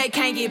hate, but they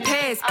can't get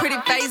past. Pretty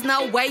face,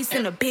 no waist,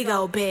 and a big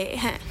old bed.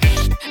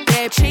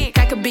 Bad chick,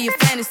 I could be a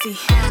fantasy.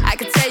 I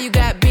could tell you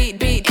got beat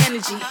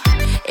energy.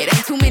 It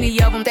ain't too many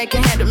of them that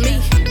can handle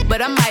me.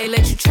 But I might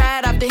let you try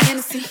it off the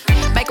Hennessy.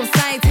 Make them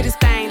sing to this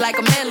thing like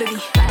a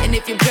melody. And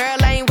if your girl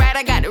ain't right,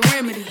 I got the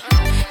remedy.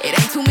 It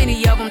ain't too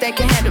many of them that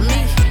can handle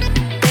me.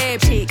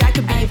 Bad chick, I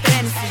could be a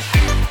fantasy.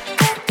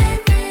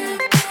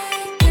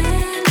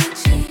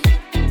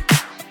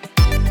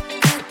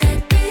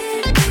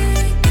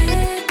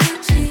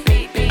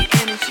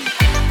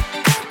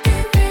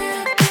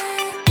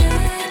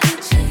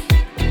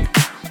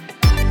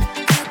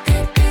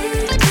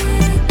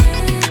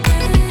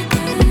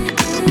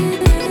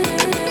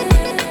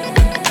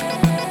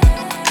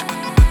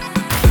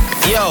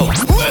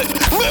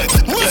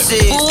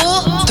 This is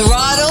Full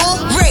Throttle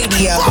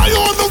Radio. Fire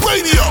on the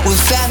radio.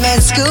 With Fatman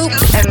Scoop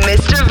and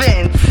Mr.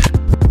 Vince.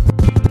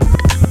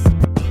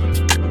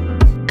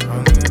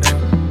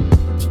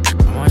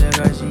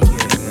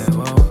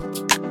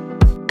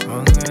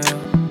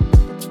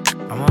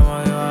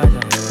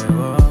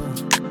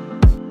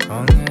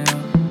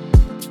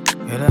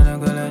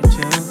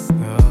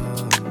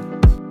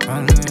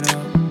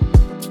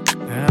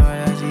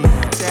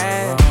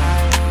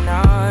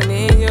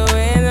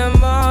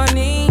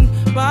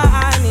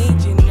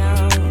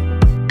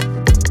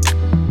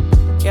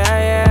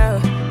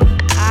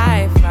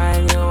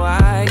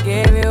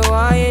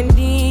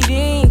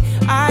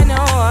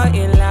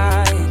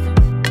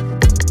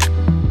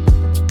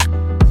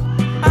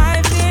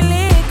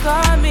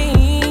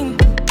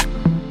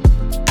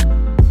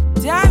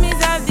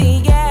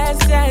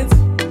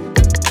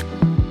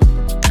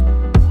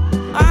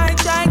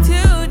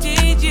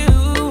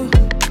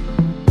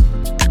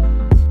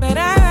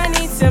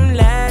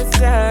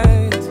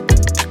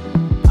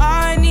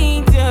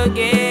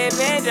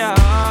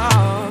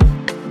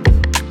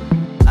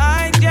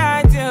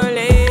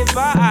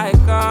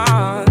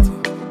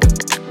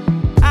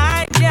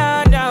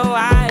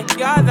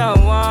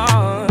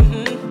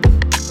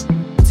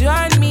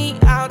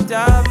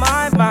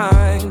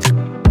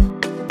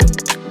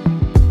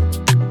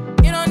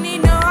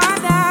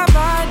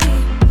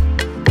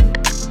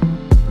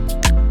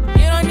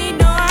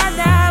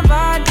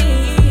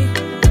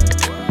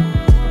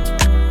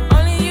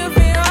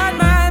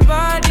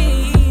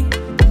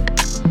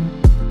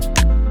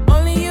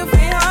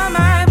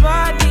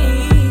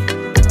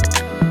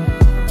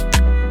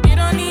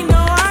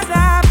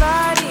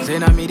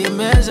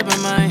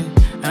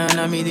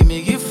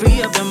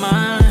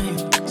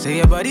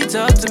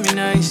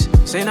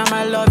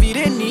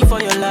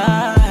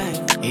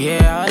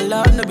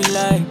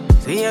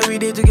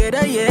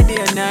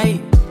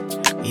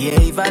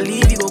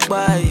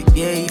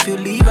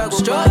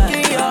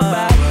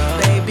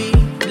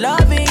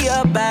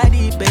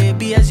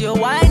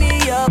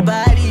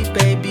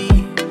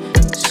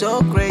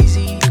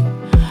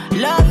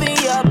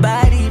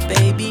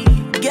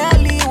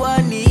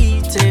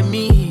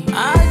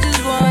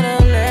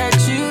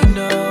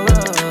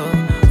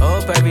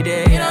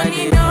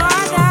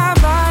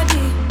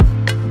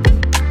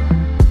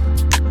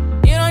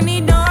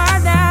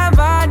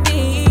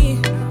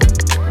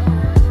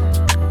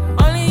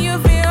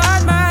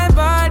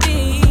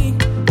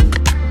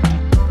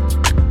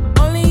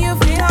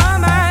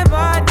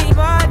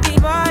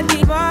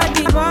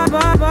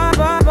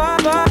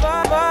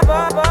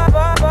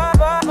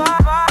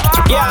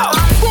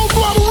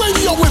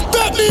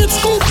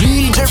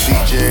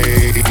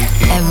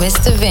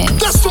 Mr. Vince.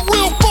 That's the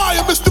real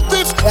fire, Mr.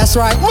 Vince. That's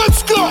right.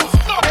 Let's go.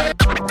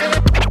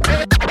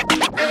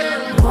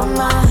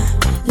 Woman,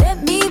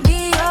 let me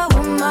be your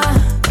woman.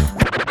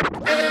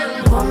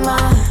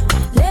 Woman,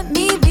 let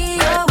me be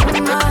your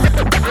woman.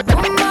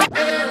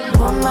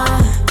 Woman,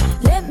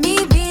 let me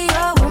be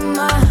your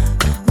woman.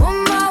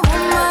 Woman,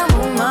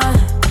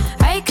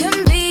 I can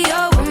be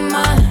your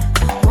woman.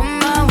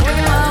 Woman,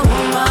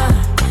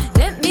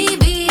 let me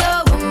be your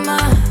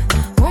woman.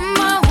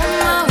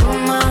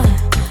 Woman,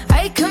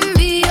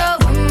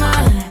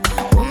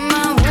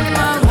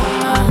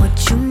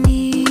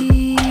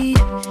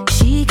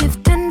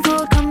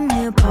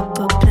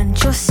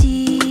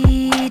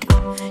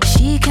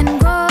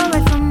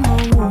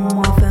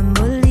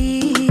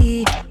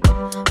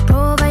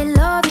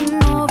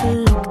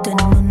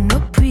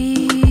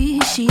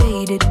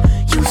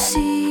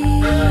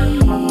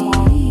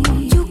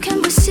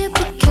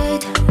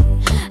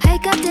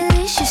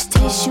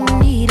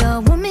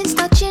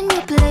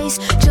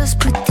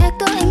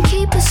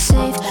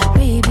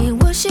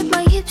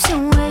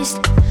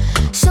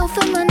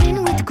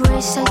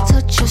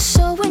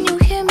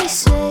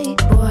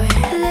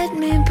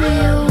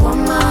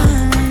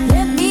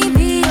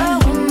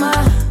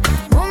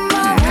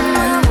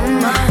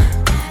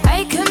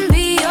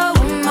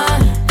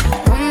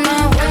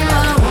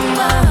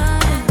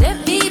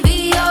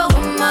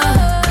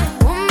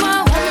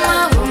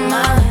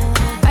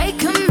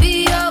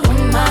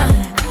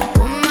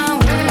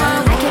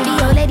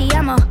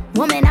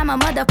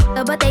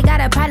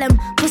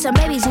 problem. Put some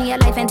babies in your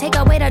life and take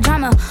away the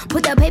drama.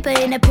 Put the paper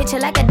in the picture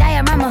like a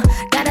diorama.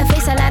 Gotta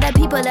face a lot of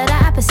people that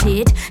are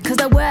opposite. Cause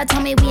the world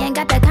told me we ain't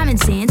got that common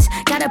sense.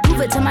 Gotta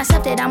prove it to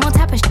myself that I'm on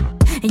top of shit.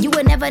 And you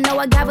would never know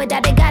a God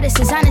without a goddess.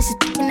 Is honest,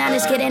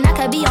 honest, kidding. I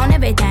could be on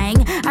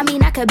everything. I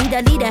mean, I could be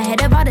the leader,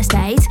 head of all the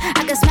states.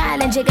 I could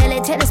smile and jiggle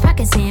it till his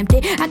pockets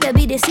empty. I could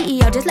be the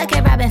CEO, just like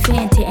a Robin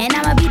Fenty. And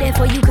I'ma be there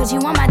for you, cause you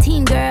on my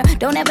team, girl.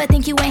 Don't ever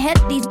think you ain't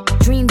had these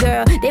dream,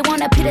 girl. They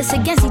wanna pit us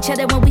against each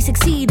other when we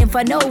succeed. And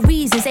for no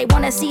reasons, they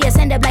wanna see us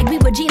end up like we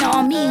were Gina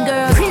or Mean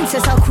Girl.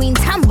 Princess or queen,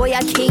 tomboy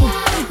or king.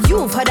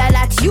 You've heard a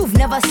lot you've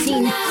never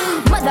seen.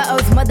 Mother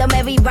Earth, Mother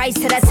Mary, rise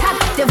to the top.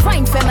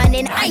 Divine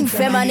feminine, I'm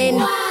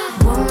feminine.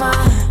 Woman,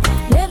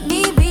 let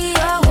me be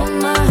a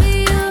woman.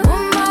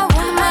 Woman,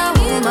 woman,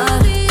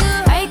 woman.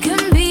 I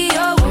can be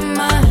a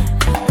woman.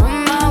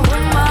 Woman,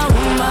 woman,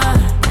 woman.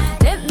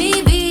 Let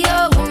me be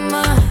a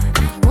woman.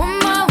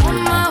 Woman,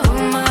 woman,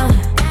 woman.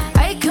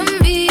 I can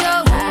be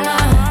a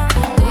woman.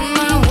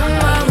 Woman,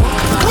 woman,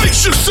 woman.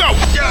 Brace yourself!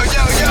 Yo,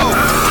 yo, yo!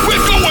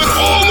 We're going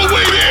all the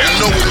way there! You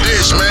know what it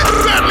is, man.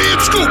 Fatman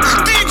Scoop,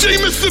 DJ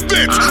Mr.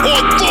 Vince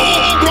on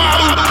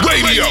Throttle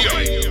Radio.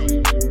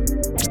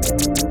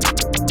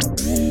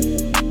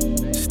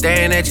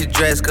 Staring at your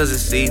dress cause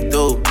it's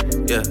see-through.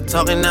 Yeah,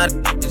 talking out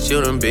that you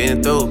done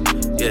been through.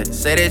 Yeah,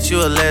 say that you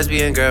a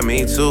lesbian, girl,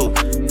 me too.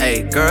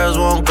 Hey, girls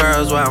want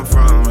girls where I'm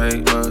from. Hey,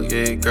 well,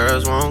 yeah,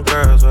 girls want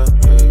girls where,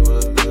 hey,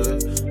 well,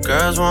 yeah.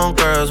 Girls want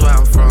girls where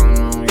I'm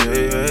from. Yeah,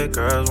 yeah,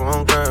 girls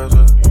want girls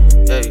where,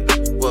 hey,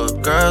 well,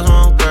 girls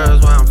want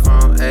girls where I'm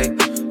from. Hey,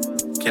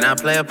 can I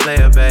play a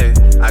player, babe?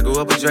 I grew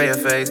up with Drea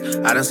face.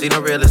 I done seen the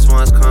realest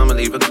ones come and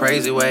leave a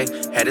crazy way.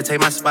 Had to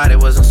take my spot, it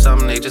wasn't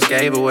something they just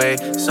gave away.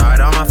 Sorry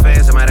to all my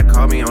fans, they might have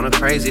called me on a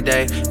crazy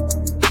day.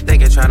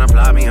 Thinking tryna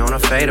block me on a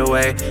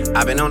fadeaway.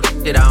 I've been on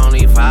shit, I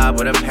only vibe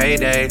with a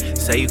payday.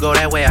 Say you go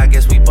that way, I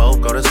guess we both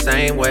go the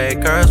same way.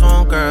 Girls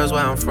want girls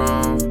where I'm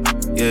from.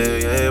 Yeah,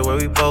 yeah, where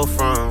we both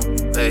from.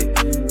 Hey,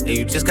 and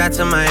you just got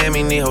to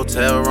Miami, need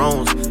hotel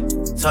rooms.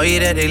 Told you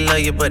that they love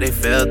you, but they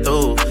fell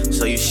through.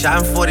 So you shot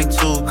in 42,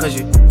 cause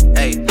you,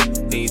 hey,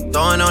 and you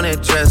throwing on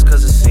that dress,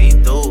 cause it's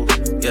see-through.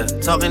 Yeah,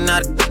 talking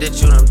out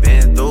that you done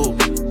been through.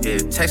 Yeah,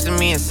 texting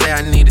me and say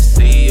I need to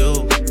see you.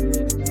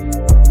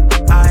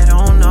 I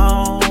don't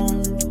know,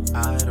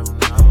 I don't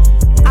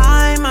know.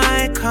 I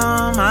might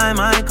come, I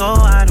might go,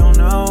 I don't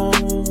know,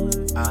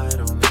 I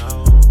don't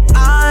know.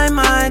 I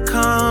might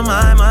come,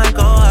 I might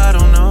go, I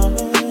don't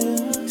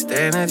know.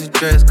 Staring at your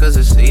dress, cause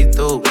it's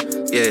see-through.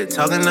 Yeah,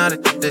 talking all the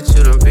that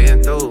you done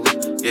been through.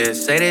 Yeah,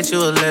 say that you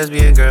a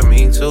lesbian, girl,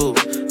 me too.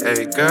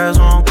 Hey, girls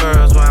want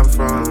girls where I'm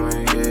from.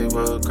 Yeah,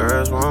 well,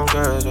 girls want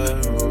girls where,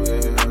 oh,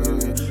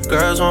 yeah.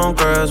 Girls want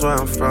girls where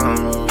I'm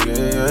from. Oh,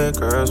 yeah,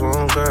 girls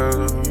want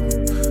girls.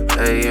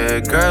 Hey, yeah,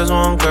 girls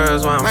want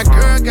girls where I'm My from.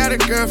 girl got a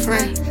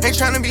girlfriend. Ain't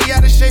tryna be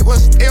out of shape.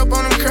 What's stay up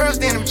on them curls?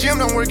 Then them gym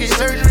don't work, get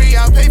surgery.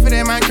 I'll pay for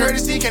that, my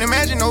courtesy. Can't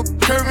imagine no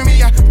curving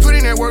me. I put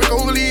in that work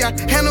overly. I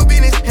handle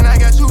business, and I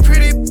got two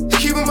pretty.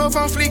 Keep them both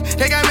on fleek.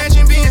 They got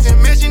matching beans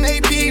and matching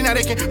AP. Now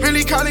they can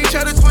really call each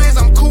other twins.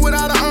 I'm cool with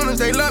all the owners,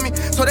 they love me.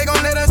 So they gon'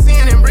 let us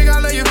in and bring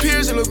all of your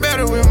peers to look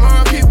better with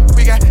more people.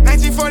 We got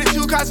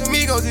 1942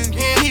 Casamigos, it's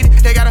getting heated.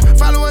 They gotta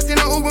follow us in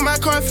the Uber, my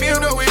car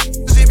filled up with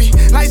zippy.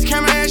 Lights,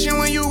 camera, action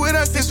when you with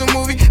us, it's a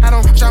movie. I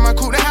don't try my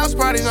coupe to house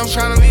parties, I'm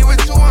tryna leave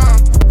with two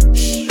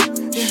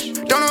yeah.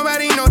 Don't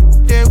nobody know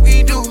that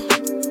we do.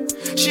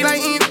 She like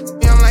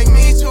I'm like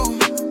me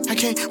too. I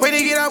can't wait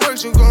to get out work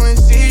to go and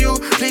see you.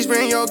 Please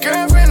bring your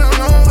girlfriend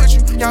along with you.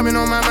 Y'all been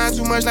on my mind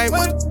too much, like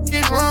what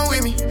is wrong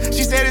with me?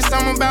 She said it's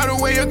something about the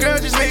way a girl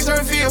just makes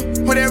her feel.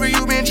 Whatever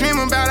you been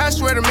dreaming about, I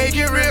swear to make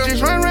it real.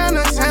 Just run around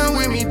the town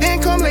with me,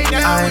 then come lay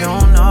down I with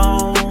don't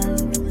know,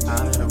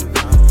 I don't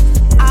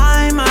know.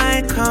 I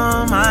might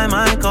come, I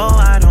might go,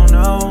 I don't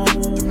know.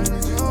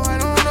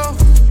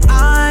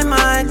 I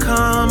might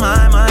come,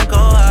 I might go,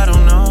 I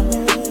don't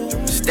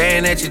know.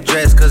 Staring at your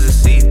dress cause it's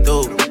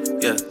see-through.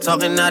 Yeah,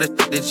 talking all the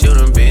that you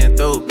done been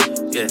through.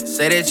 Yeah,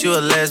 say that you a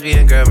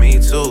lesbian, girl, me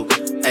too.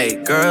 Hey,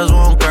 girls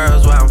want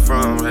girls where I'm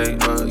from. Hey,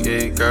 well,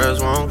 yeah, girls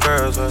want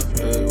girls where,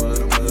 hey, well,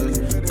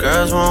 yeah.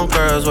 Girls want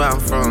girls where I'm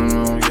from.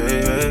 Yeah,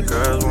 yeah,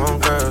 girls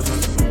want girls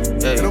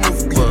where, hey,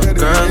 well,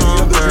 girls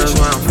want girls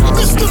where I'm from.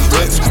 Mr.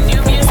 Vince,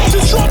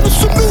 just dropping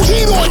some new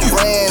heat on you.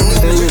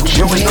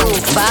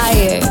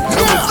 Fire.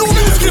 New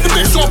music in the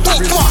mix on Boat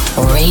Block.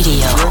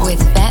 Radio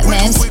with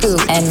Fatman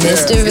Scoop and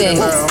Mr.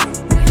 Vince.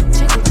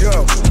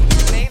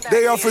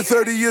 They off for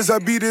 30 years, I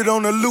beat it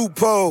on a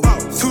loophole. 2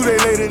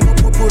 days later,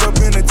 put up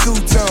in a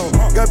two-tone.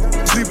 Got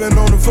sleeping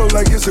on the floor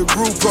like it's a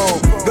group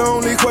home. The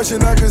only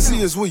question I can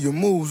see is where your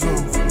moves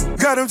on.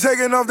 Got them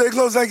taking off their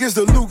clothes like it's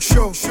the Luke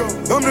show.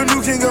 I'm the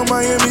new king of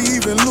Miami,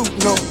 even Luke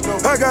know.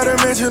 I got a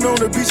mansion on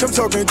the beach, I'm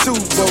talking two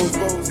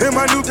boats. And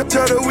my new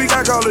title of the week,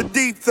 I call it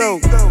deep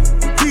throat.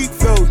 Deep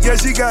throat, yeah,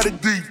 she got a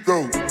deep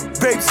throat.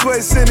 Babe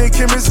sweat sending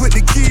chemists with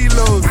the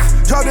kilos.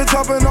 Dropped the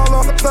top and all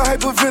off the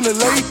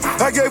hyperventilate.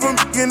 I gave them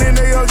and then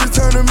they all just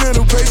turned to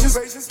mental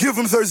patients. Give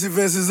them thirsty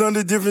fences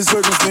under different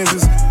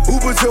circumstances.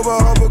 Uber to my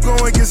harbor, go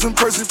and get some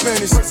person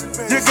Spanish.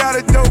 You got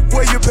a dope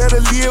way, you better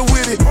live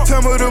with it.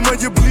 Tell me the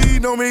month you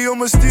bleed on me,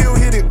 I'ma still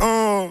hit it.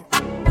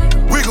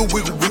 Wiggle,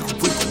 wiggle, wiggle,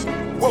 wiggle.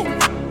 Whoa.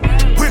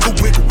 Wiggle,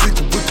 wiggle,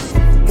 wiggle, wiggle.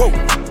 Whoa.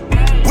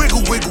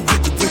 Wiggle, wiggle,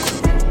 wiggle, wiggle.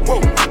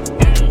 Whoa.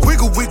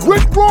 Wiggle, wiggle.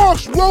 Rick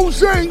Ross,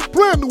 Rose,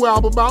 brand new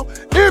album out.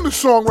 And the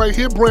song right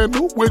here, brand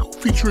new, Wiggle,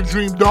 featuring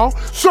Dream Doll.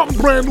 Something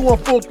brand new on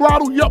Full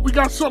Throttle. Yup, we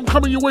got something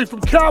coming your way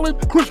from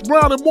Khaled, Chris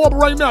Brown, and more. But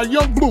right now,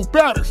 Young Blue,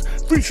 Baddest,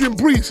 featuring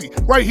Breezy.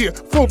 Right here,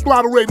 Full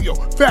Throttle Radio,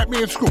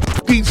 Fatman Scoop,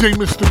 DJ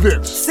Mr.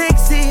 Vince.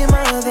 Sexy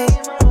mother,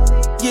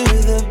 you're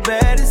the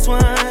baddest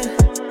one.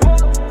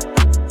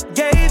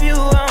 Gave you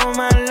all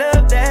my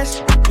love, that's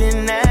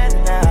been that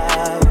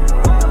now.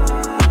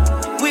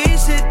 We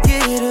should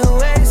get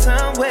away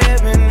somewhere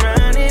and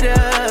run it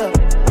up.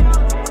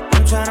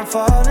 I'm tryna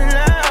fall in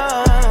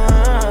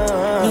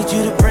love. Need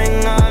you to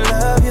bring all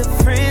of your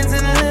friends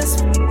and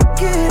let's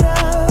get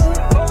up.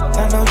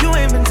 I know you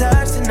ain't been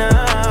touched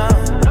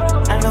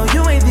enough. I know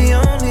you ain't the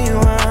only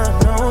one,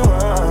 no.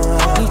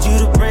 Need you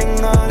to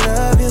bring all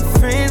of your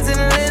friends and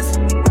let's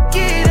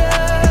get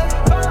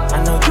up.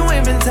 I know you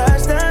ain't been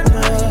touched enough.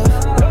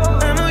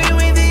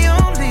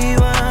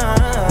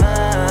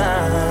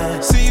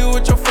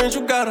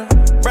 You got her,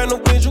 brand new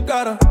bitch, you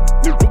got her.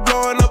 You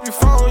blowing up your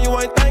phone, you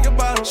ain't thinking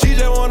about her. She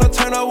just wanna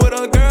turn up with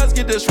her girls,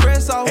 get the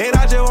stress off. And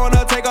I just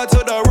wanna take her to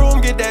the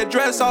room, get that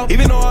dress off.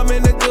 Even though I'm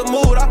in a good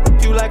mood, I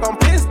fuck you like I'm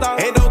pissed off.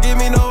 And don't give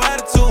me no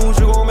attitude,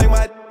 you gon' make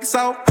my dick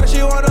soft. Her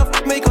she wanna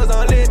fuck me cause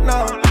I'm lit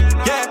now.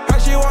 Yeah, her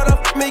she wanna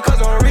fuck me cause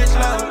I'm rich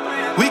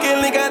now. We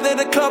can link out at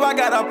the club, I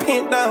got her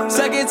pinned down.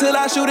 Second till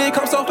I shoot it,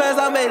 come so fast,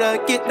 I made her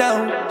get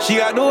down. She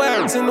got no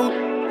ass and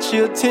no, she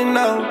a 10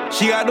 now.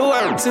 She got no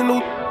ass and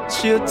no,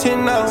 she a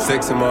 10 now.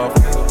 Sexy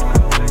motherfucker.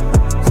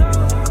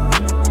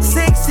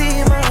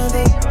 Sexy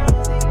mother,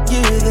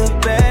 you're the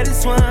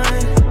baddest one.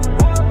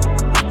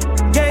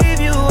 Gave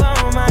you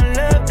all my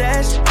love,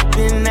 that's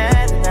been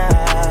that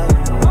now.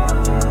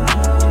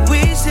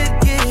 We should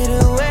get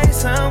away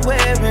somewhere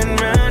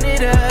and run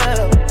it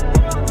up.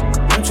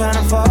 I'm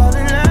tryna fall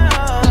in love.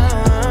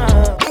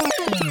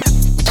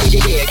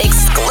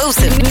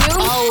 Exclusive.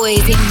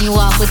 Always hitting you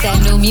off with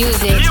that new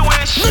music.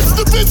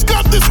 Mr. Vince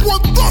got this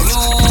one first.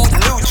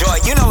 New joy,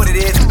 you know what it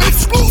is.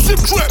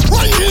 Exclusive trip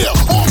right here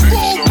on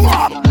Full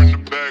Throttle. In the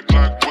bag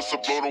like what's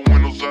up, blow the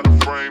windows out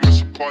of frame.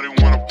 It's a party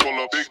when I pull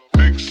up.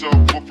 Big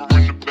subwoofer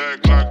in the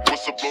bag like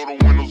what's up, blow the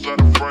windows out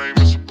of frame.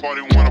 It's a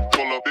party when I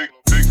pull up.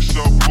 Big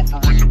subwoofer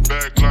in the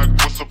bag like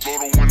what's up, blow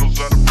the windows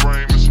out of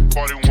frame. It's a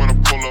party when I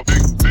pull up.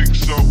 Big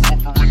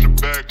subwoofer in the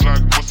bag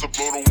like what's up,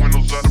 blow the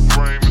windows out of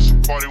frame. It's a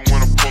party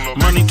when I pull up.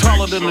 Money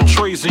taller than the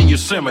trees in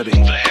Yosemite. The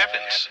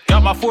heavens.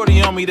 Got my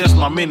 40 on me, that's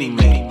my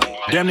mini-me.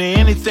 Damn near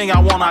anything I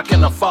want, I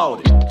can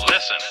afford it.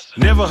 Listen.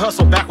 Never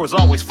hustle backwards,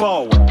 always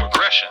forward.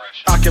 Progression.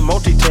 I can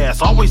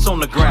multitask, always on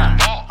the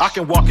grind. I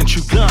can walk and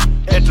chew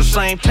gum at the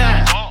same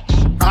time.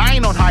 I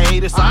ain't on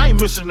hiatus, I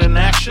ain't missing an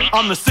action.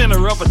 I'm the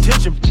center of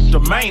attention, the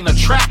main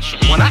attraction.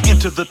 When I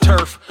enter the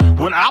turf,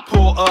 when I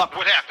pull up,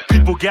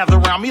 people gather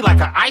around me like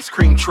an ice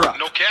cream truck.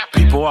 No cap.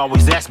 People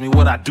always ask me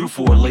what I do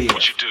for a living.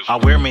 What you do? I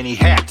wear many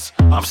hats,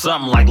 I'm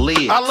something like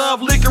Liz. I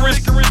love licorice,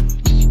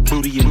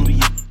 booty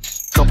and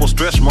couple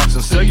stretch marks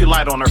and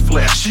cellulite on her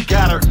flesh. She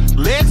got her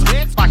legs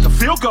like a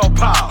field goal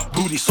pile.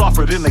 Booty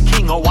softer than the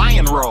King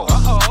Hawaiian roll.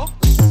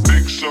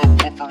 Big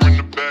subwoofer in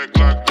the bag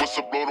like what's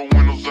up, blow the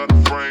windows out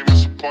of frame.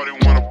 It's a party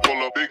when I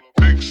pull up.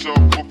 Big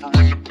subwoofer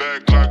in the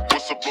bag like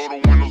what's up, blow the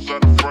windows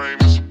out of frame.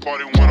 It's a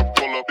party when I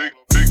pull up.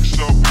 Big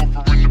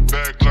subwoofer in the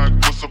bag like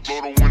what's up,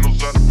 blow the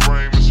windows out of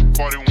frame. It's a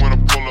party when I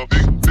pull up.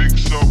 Big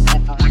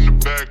subwoofer in the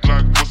bag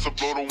like what's up,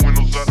 blow the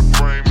windows out of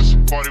frame. It's a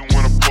party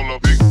when I pull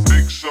up.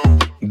 Big sub.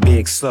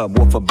 Big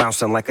subwoofer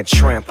bouncing like a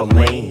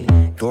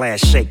trampoline.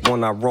 Glass shake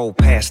when I roll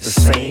past the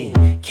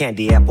scene.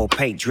 Candy apple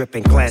paint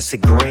dripping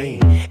classic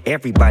green.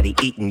 Everybody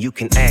eating, you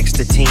can ask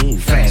the team.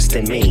 Fast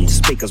and mean,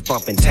 speakers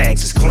bumping,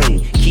 tags is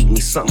clean. Keep me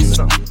something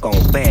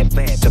on bad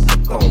to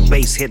on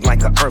bass hit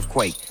like an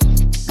earthquake.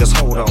 Just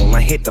hold on,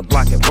 I hit the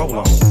block and roll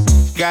on.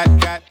 Got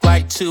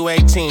like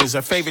 218s.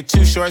 Her favorite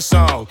Too Short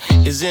song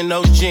is in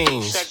those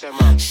jeans.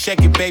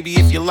 Shake it, baby,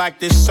 if you like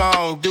this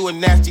song. Do a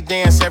nasty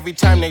dance every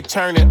time they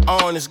turn it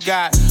on. It's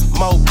got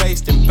more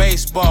bass than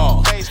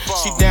baseball.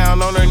 She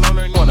down on her,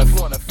 wanna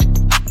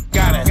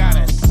got it.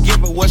 Give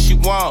her what she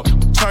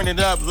want. Turn it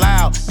up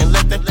loud and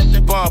let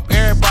the bump.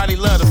 Everybody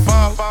love the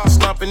funk.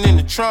 Slumping in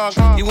the trunk.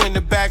 You in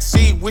the back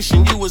seat,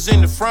 wishing you was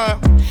in the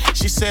front.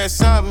 She said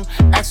something,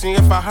 asked me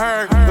if I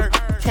heard.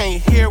 Can't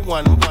you hear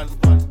one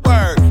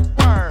word?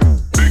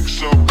 Big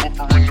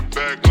subwoofer in the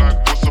bag like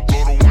what's up,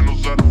 blow the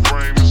windows out of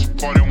frame. It's a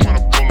party when I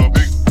pull up.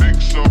 Big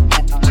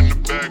subwoofer in the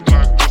bag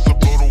like what's up,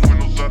 blow the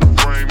windows out of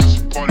frame. It's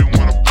a party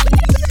when I pull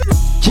up.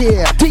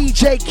 Yeah,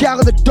 DJ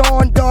Khaled, the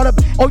Dawn daughter.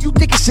 Oh, you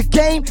think it's a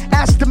game?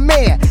 Ask the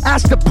mayor,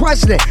 ask the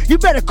president. You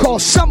better call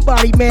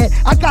somebody, man.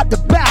 I got the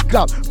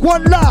backup.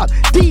 One love,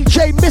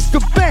 DJ Mr.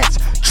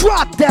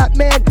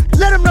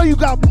 you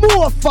got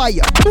more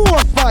fire, more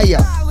fire.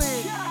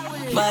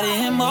 Body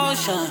in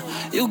motion,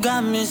 you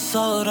got me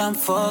so damn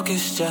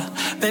focused, yeah.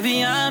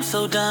 Baby, I'm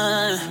so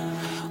done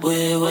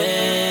with waiting.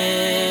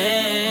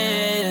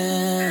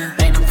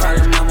 Ain't no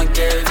problem, I'ma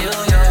give you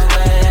your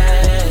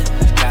way.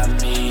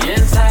 Got me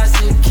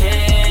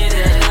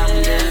intoxicated,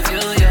 I'll give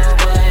you your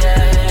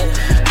way.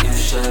 You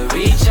should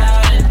reach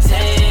out and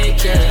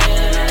take it.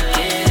 I'm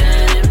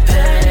getting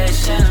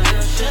impatient.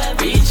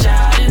 Reach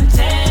out and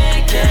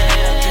take it,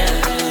 I'll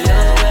give you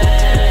your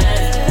way.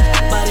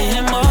 Body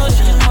in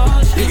motion,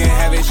 you can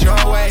have it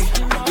your way.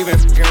 We've been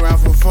f***ing around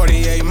for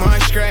 48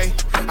 months straight.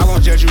 I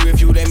won't judge you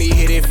if you let me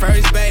hit it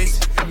first base.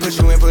 Put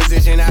you in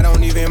position I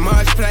don't even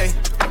much play.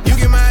 You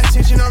get my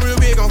attention, I'm real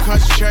big on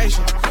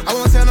concentration. I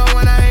won't tell no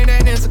one I ain't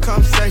that into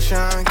conversation.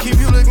 Keep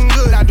you looking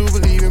good, I do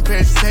believe in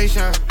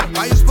presentation.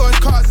 Why you sports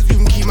cars if you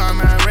can keep my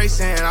mind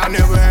racing? I'll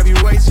never have you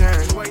waiting.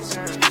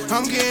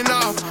 I'm getting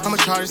off, I'ma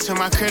charge it to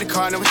my credit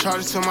card, never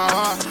charge it to my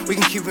heart. We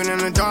can keep it in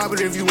the dark, but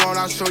if you want,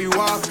 I'll show you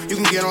off. You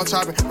can get on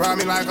top and ride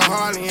me like a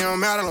Harley. It don't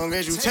matter long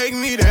as you take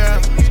me there.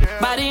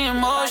 body in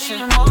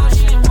motion.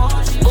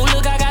 Ooh,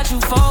 look, I got you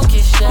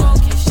focused, yeah.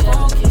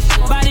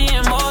 Body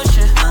in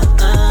motion.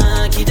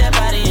 Keep that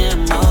body in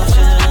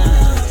motion.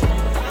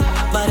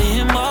 Body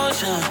in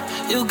motion.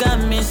 You got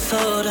me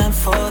so damn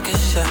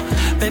focused,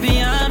 yeah.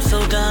 Baby, I'm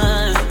so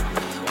done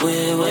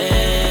with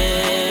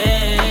waiting.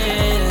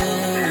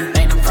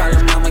 Ain't no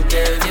problem, I'ma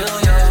give you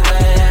your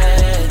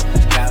way.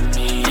 Got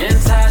me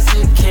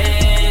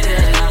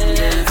intoxicated, I'll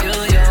give you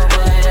your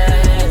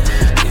way.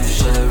 You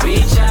should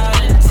reach out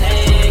and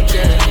take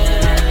it.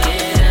 I'm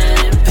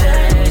getting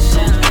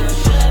impatient.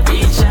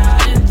 Reach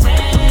out and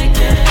take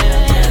it.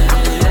 I'll give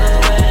you your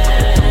way.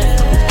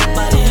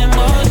 Body in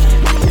motion.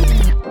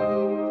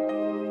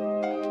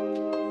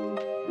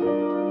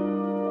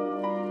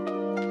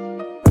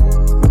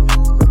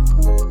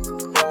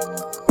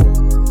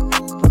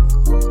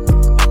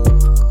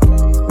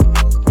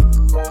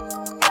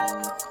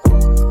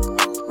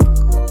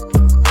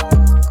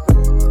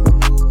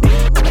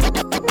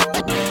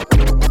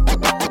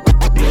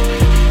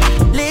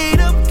 Lead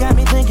up, got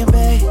me thinking,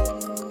 babe.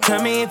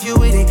 Tell me if you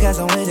with it, cause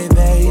I'm with it,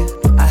 babe.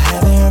 I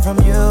haven't heard from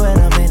you and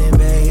I'm in it,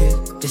 babe.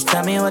 Just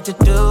tell me what to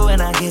do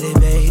and I get it,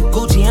 babe.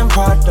 Gucci and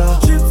Prada.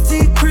 Trip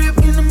to crib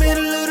in the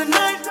middle of the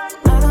night.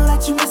 I don't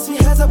let you miss me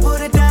cause I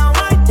put it down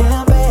right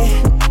down,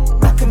 babe.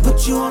 I can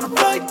put you on a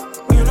flight.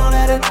 You know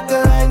that a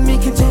nigga like me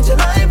can change your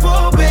life,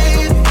 oh,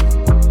 baby.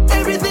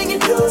 Everything you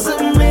do is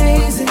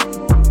amazing.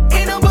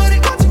 Ain't nobody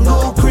got to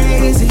go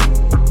crazy.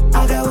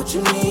 I got what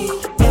you need.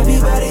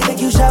 Everybody think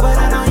you shy, but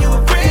I know you a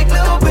freak,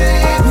 little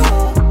baby.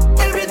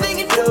 Everything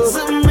you do is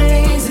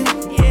amazing.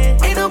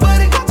 Ain't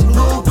nobody got to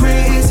go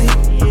crazy.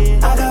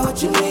 I got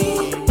what you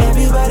need.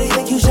 Everybody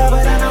think you shy,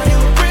 but I know you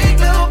a freak,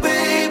 little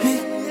baby.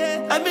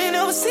 I've been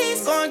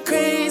overseas going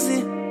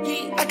crazy.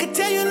 I could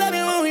tell you love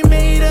it when we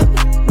made up.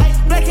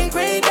 Black and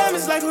gray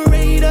diamonds like a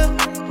radar.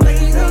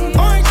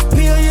 Orange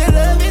peel, your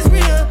love is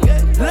real.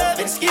 Love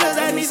and skills,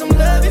 I need some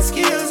love and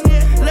skills.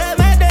 Love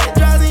my dad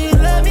draws and you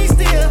love me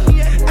still.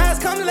 Eyes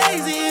come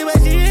lazy, but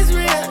she is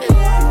real.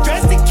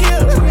 Dressed to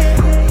kill.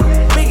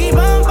 Biggie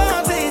bomb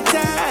bomb till you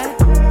tired.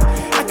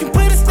 I can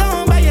put a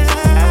stone by your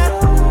eye.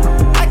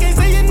 I can't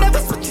say you never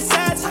switch your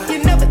sides.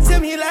 You never tell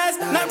me lies.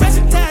 Not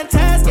rushing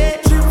ties,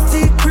 yeah. Trip to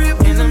the crib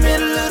in the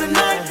middle of the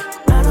night.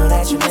 I know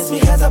that you miss me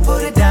cause I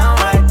put it down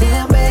right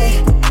there,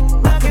 babe.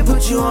 I can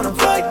put you on a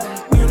flight.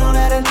 You know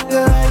that a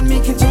nigga like me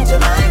can change your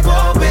life,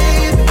 oh,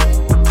 baby.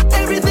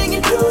 Everything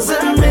you do is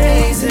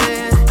amazing.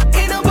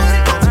 Ain't nobody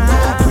got to go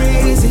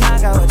crazy. I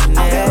got what you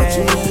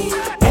need.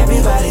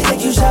 Everybody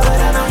think you shy, but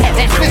I know you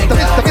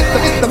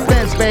It's the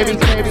best, baby.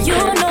 You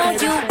know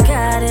you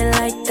got it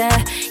like that,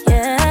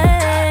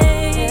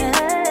 yeah.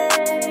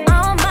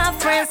 All my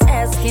friends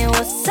asking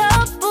what's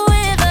up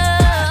with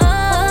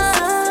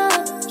us.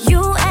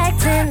 You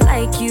acting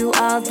like you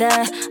all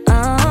that,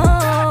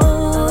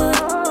 oh.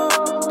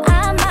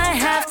 I might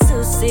have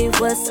to see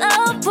what's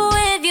up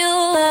with you.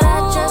 But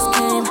I just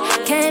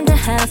came to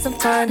have some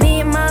fun.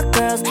 Me and my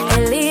girls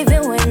ain't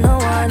leaving with no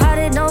one.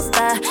 Party don't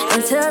stop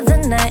until the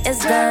night is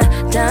done.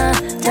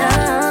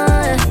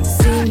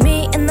 See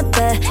me in the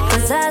bed,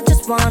 cause I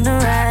just wanna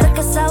ride.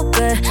 Looking so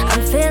good,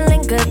 I'm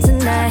feeling good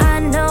tonight. I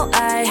know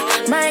I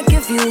might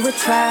give you a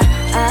try.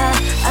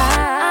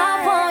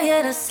 I want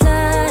you to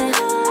slide,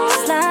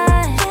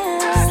 slide,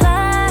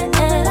 slide.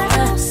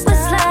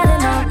 We're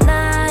sliding all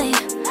night,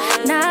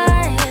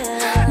 night,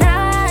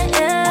 night.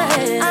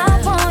 I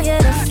want you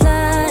to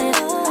slide,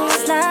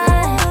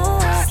 slide,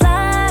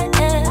 slide.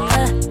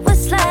 We're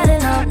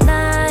sliding all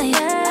night,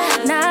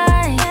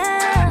 night,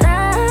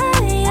 night.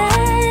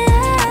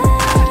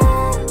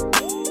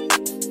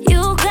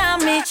 You got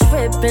me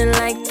tripping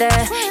like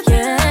that,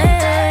 yeah.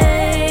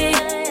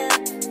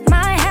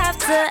 Might have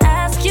to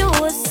ask you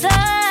what's up.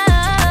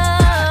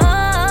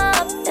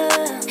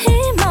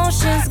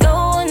 Emotions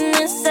going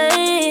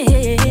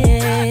insane,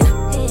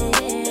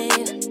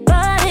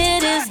 but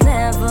it is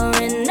never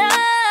enough.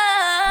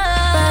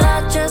 But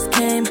I just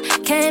came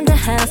to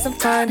have some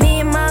fun. Me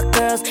and my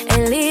girls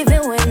ain't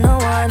leaving with no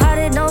one.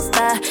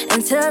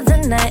 till the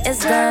night is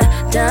done,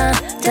 done,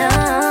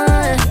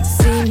 done.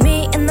 See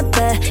me in the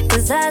bed,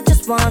 cause I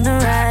just wanna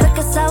ride. Look,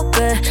 it's so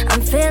good,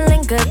 I'm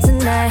feeling good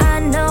tonight. I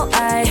know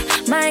I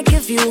might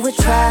give you a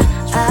try.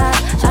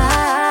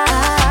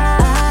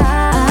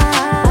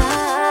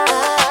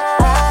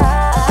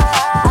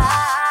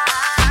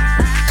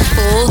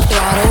 Full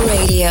Throttle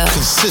Radio.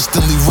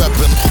 Consistently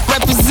reppin'.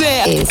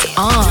 Represent is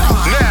on.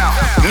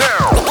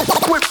 Now.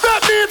 With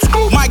Fatman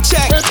Scoop, Mic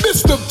check. and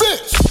Mr.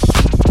 Vince.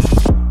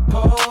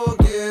 Oh,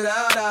 get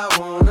out, I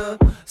wanna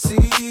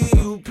see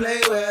you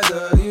play,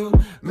 whether you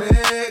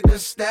make the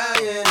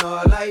stallion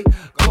or like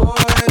Coil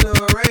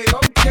Ray,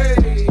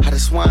 okay. I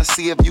just wanna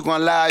see if you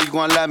gon' lie, you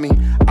gon' love me.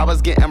 I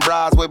was getting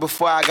bras way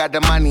before I got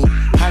the money.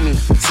 Honey,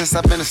 since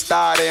I've been a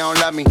star, they don't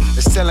love me.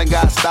 The ceiling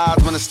got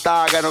stars when the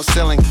star got no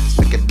ceiling.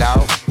 Stick it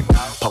out,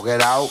 poke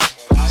it out,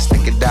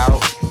 stick it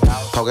out,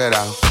 poke it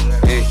out.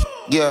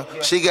 Yeah,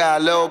 she got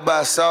a little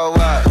butt, so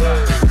what?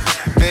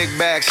 Big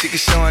bag, she can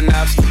show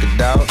enough. Stick it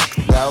out,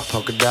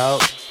 poke it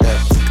out, stick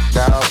it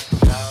out,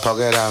 poke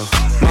it out.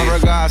 My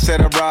regards to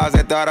the bras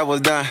that thought I was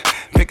done.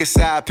 Pick a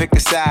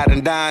side,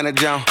 and dine a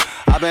jump.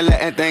 I've been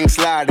letting things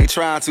slide, they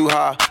trying too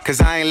hard.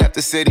 Cause I ain't left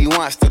the city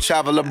once, still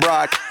travel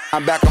abroad.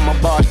 I'm back on my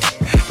bar.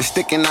 The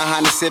stick in the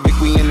Honda Civic,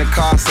 we in the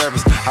car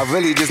service. I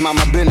really just mind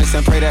my business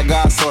and pray that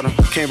God sort them.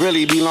 Can't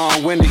really be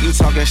long-winded, you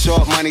talking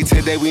short money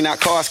today, we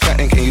not cost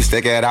cutting. Can you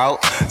stick it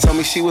out? Told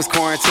me she was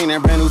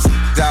quarantining, brand new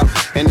out.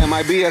 And there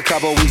might be a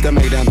couple weeks to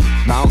make them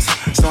bounce.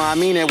 So I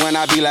mean it when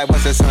I be like,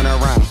 what's the turn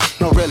around?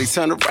 No, really,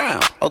 turn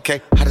around.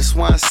 Okay, I just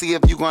wanna see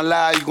if you gon'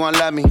 lie, you gon'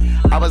 love me.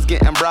 I was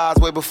getting bras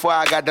way before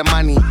I got the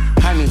money.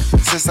 Honey,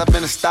 since I've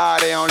been a star,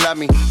 they don't love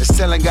me. The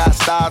ceiling got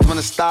stars when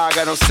the star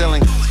got no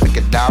ceiling. Stick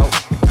it out,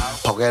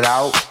 poke it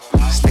out,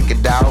 stick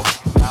it out,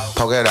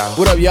 poke it out.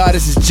 What up, y'all?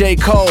 This is J.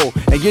 Cole,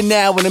 and you're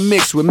now in the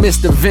mix with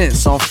Mr.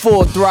 Vince on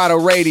Full Throttle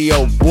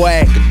Radio,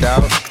 boy. Stick it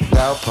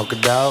out, poke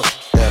it out,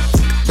 yeah,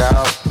 stick it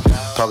out,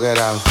 poke it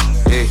out,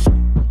 yeah.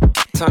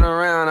 Turn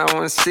around, I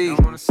wanna see.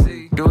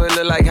 Do it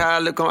look like how I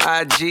look on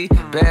IG?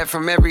 Bad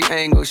from every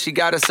angle, she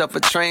got herself a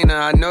trainer.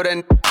 I know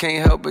that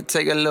can't help but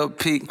take a little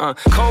peek.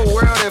 Cold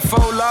World and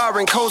Faux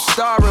Lauren,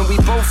 co-starring. We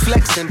both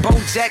flexing, Bo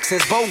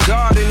Jackson's, Bo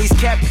Garden. These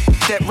cat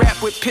that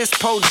rap with piss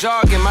po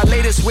jargon. My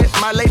latest whip,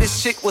 my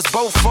latest chick was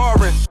both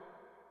foreign.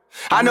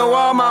 I know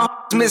all my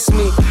miss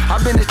me.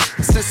 I've been a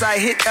since I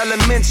hit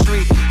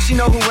elementary. She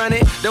know who run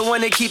it, the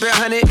one that keep it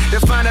 100. To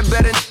find a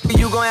better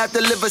you gon' have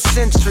to live a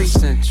century.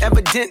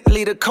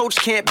 Evidently the coach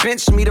can't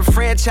bench me. The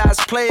franchise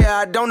player,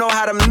 I don't know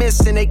how to miss,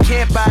 and they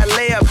can't buy a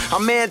layup.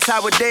 I'm anti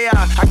what they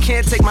are. I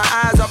can't take my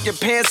eyes off your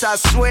pants, I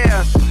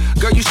swear.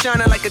 Girl, you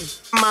shining like a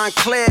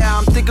Montclair.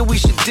 I'm thinking we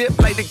should dip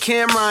like the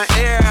camera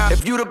in air.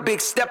 If you the big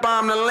stepper,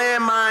 I'm the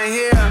landmine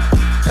here.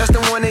 That's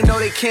the one they know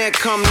they can't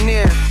come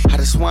near. I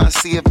just wanna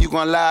see if you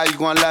gon' lie, you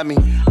gon' love me.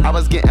 I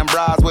was getting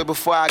bras way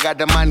before I got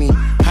the money.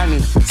 Honey,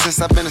 since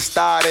I've been a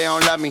star, they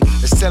don't love me.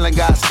 The ceiling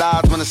got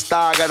stars when the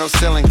star got no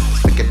ceiling.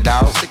 Stick it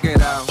out, poke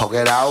it out, stick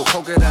it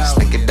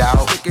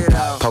out, poke it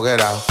out, poke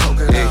it out.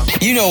 Yeah.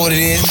 You know what it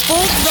is. Full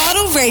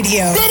Throttle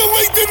Radio. Better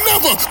late than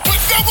never, but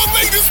never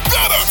late is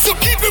better. So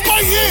keep it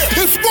right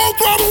here. It's Full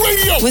Throttle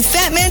Radio. With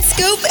Fatman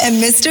Scoop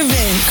and Mr.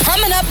 Vince.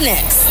 Coming up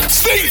next.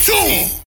 Stay tuned.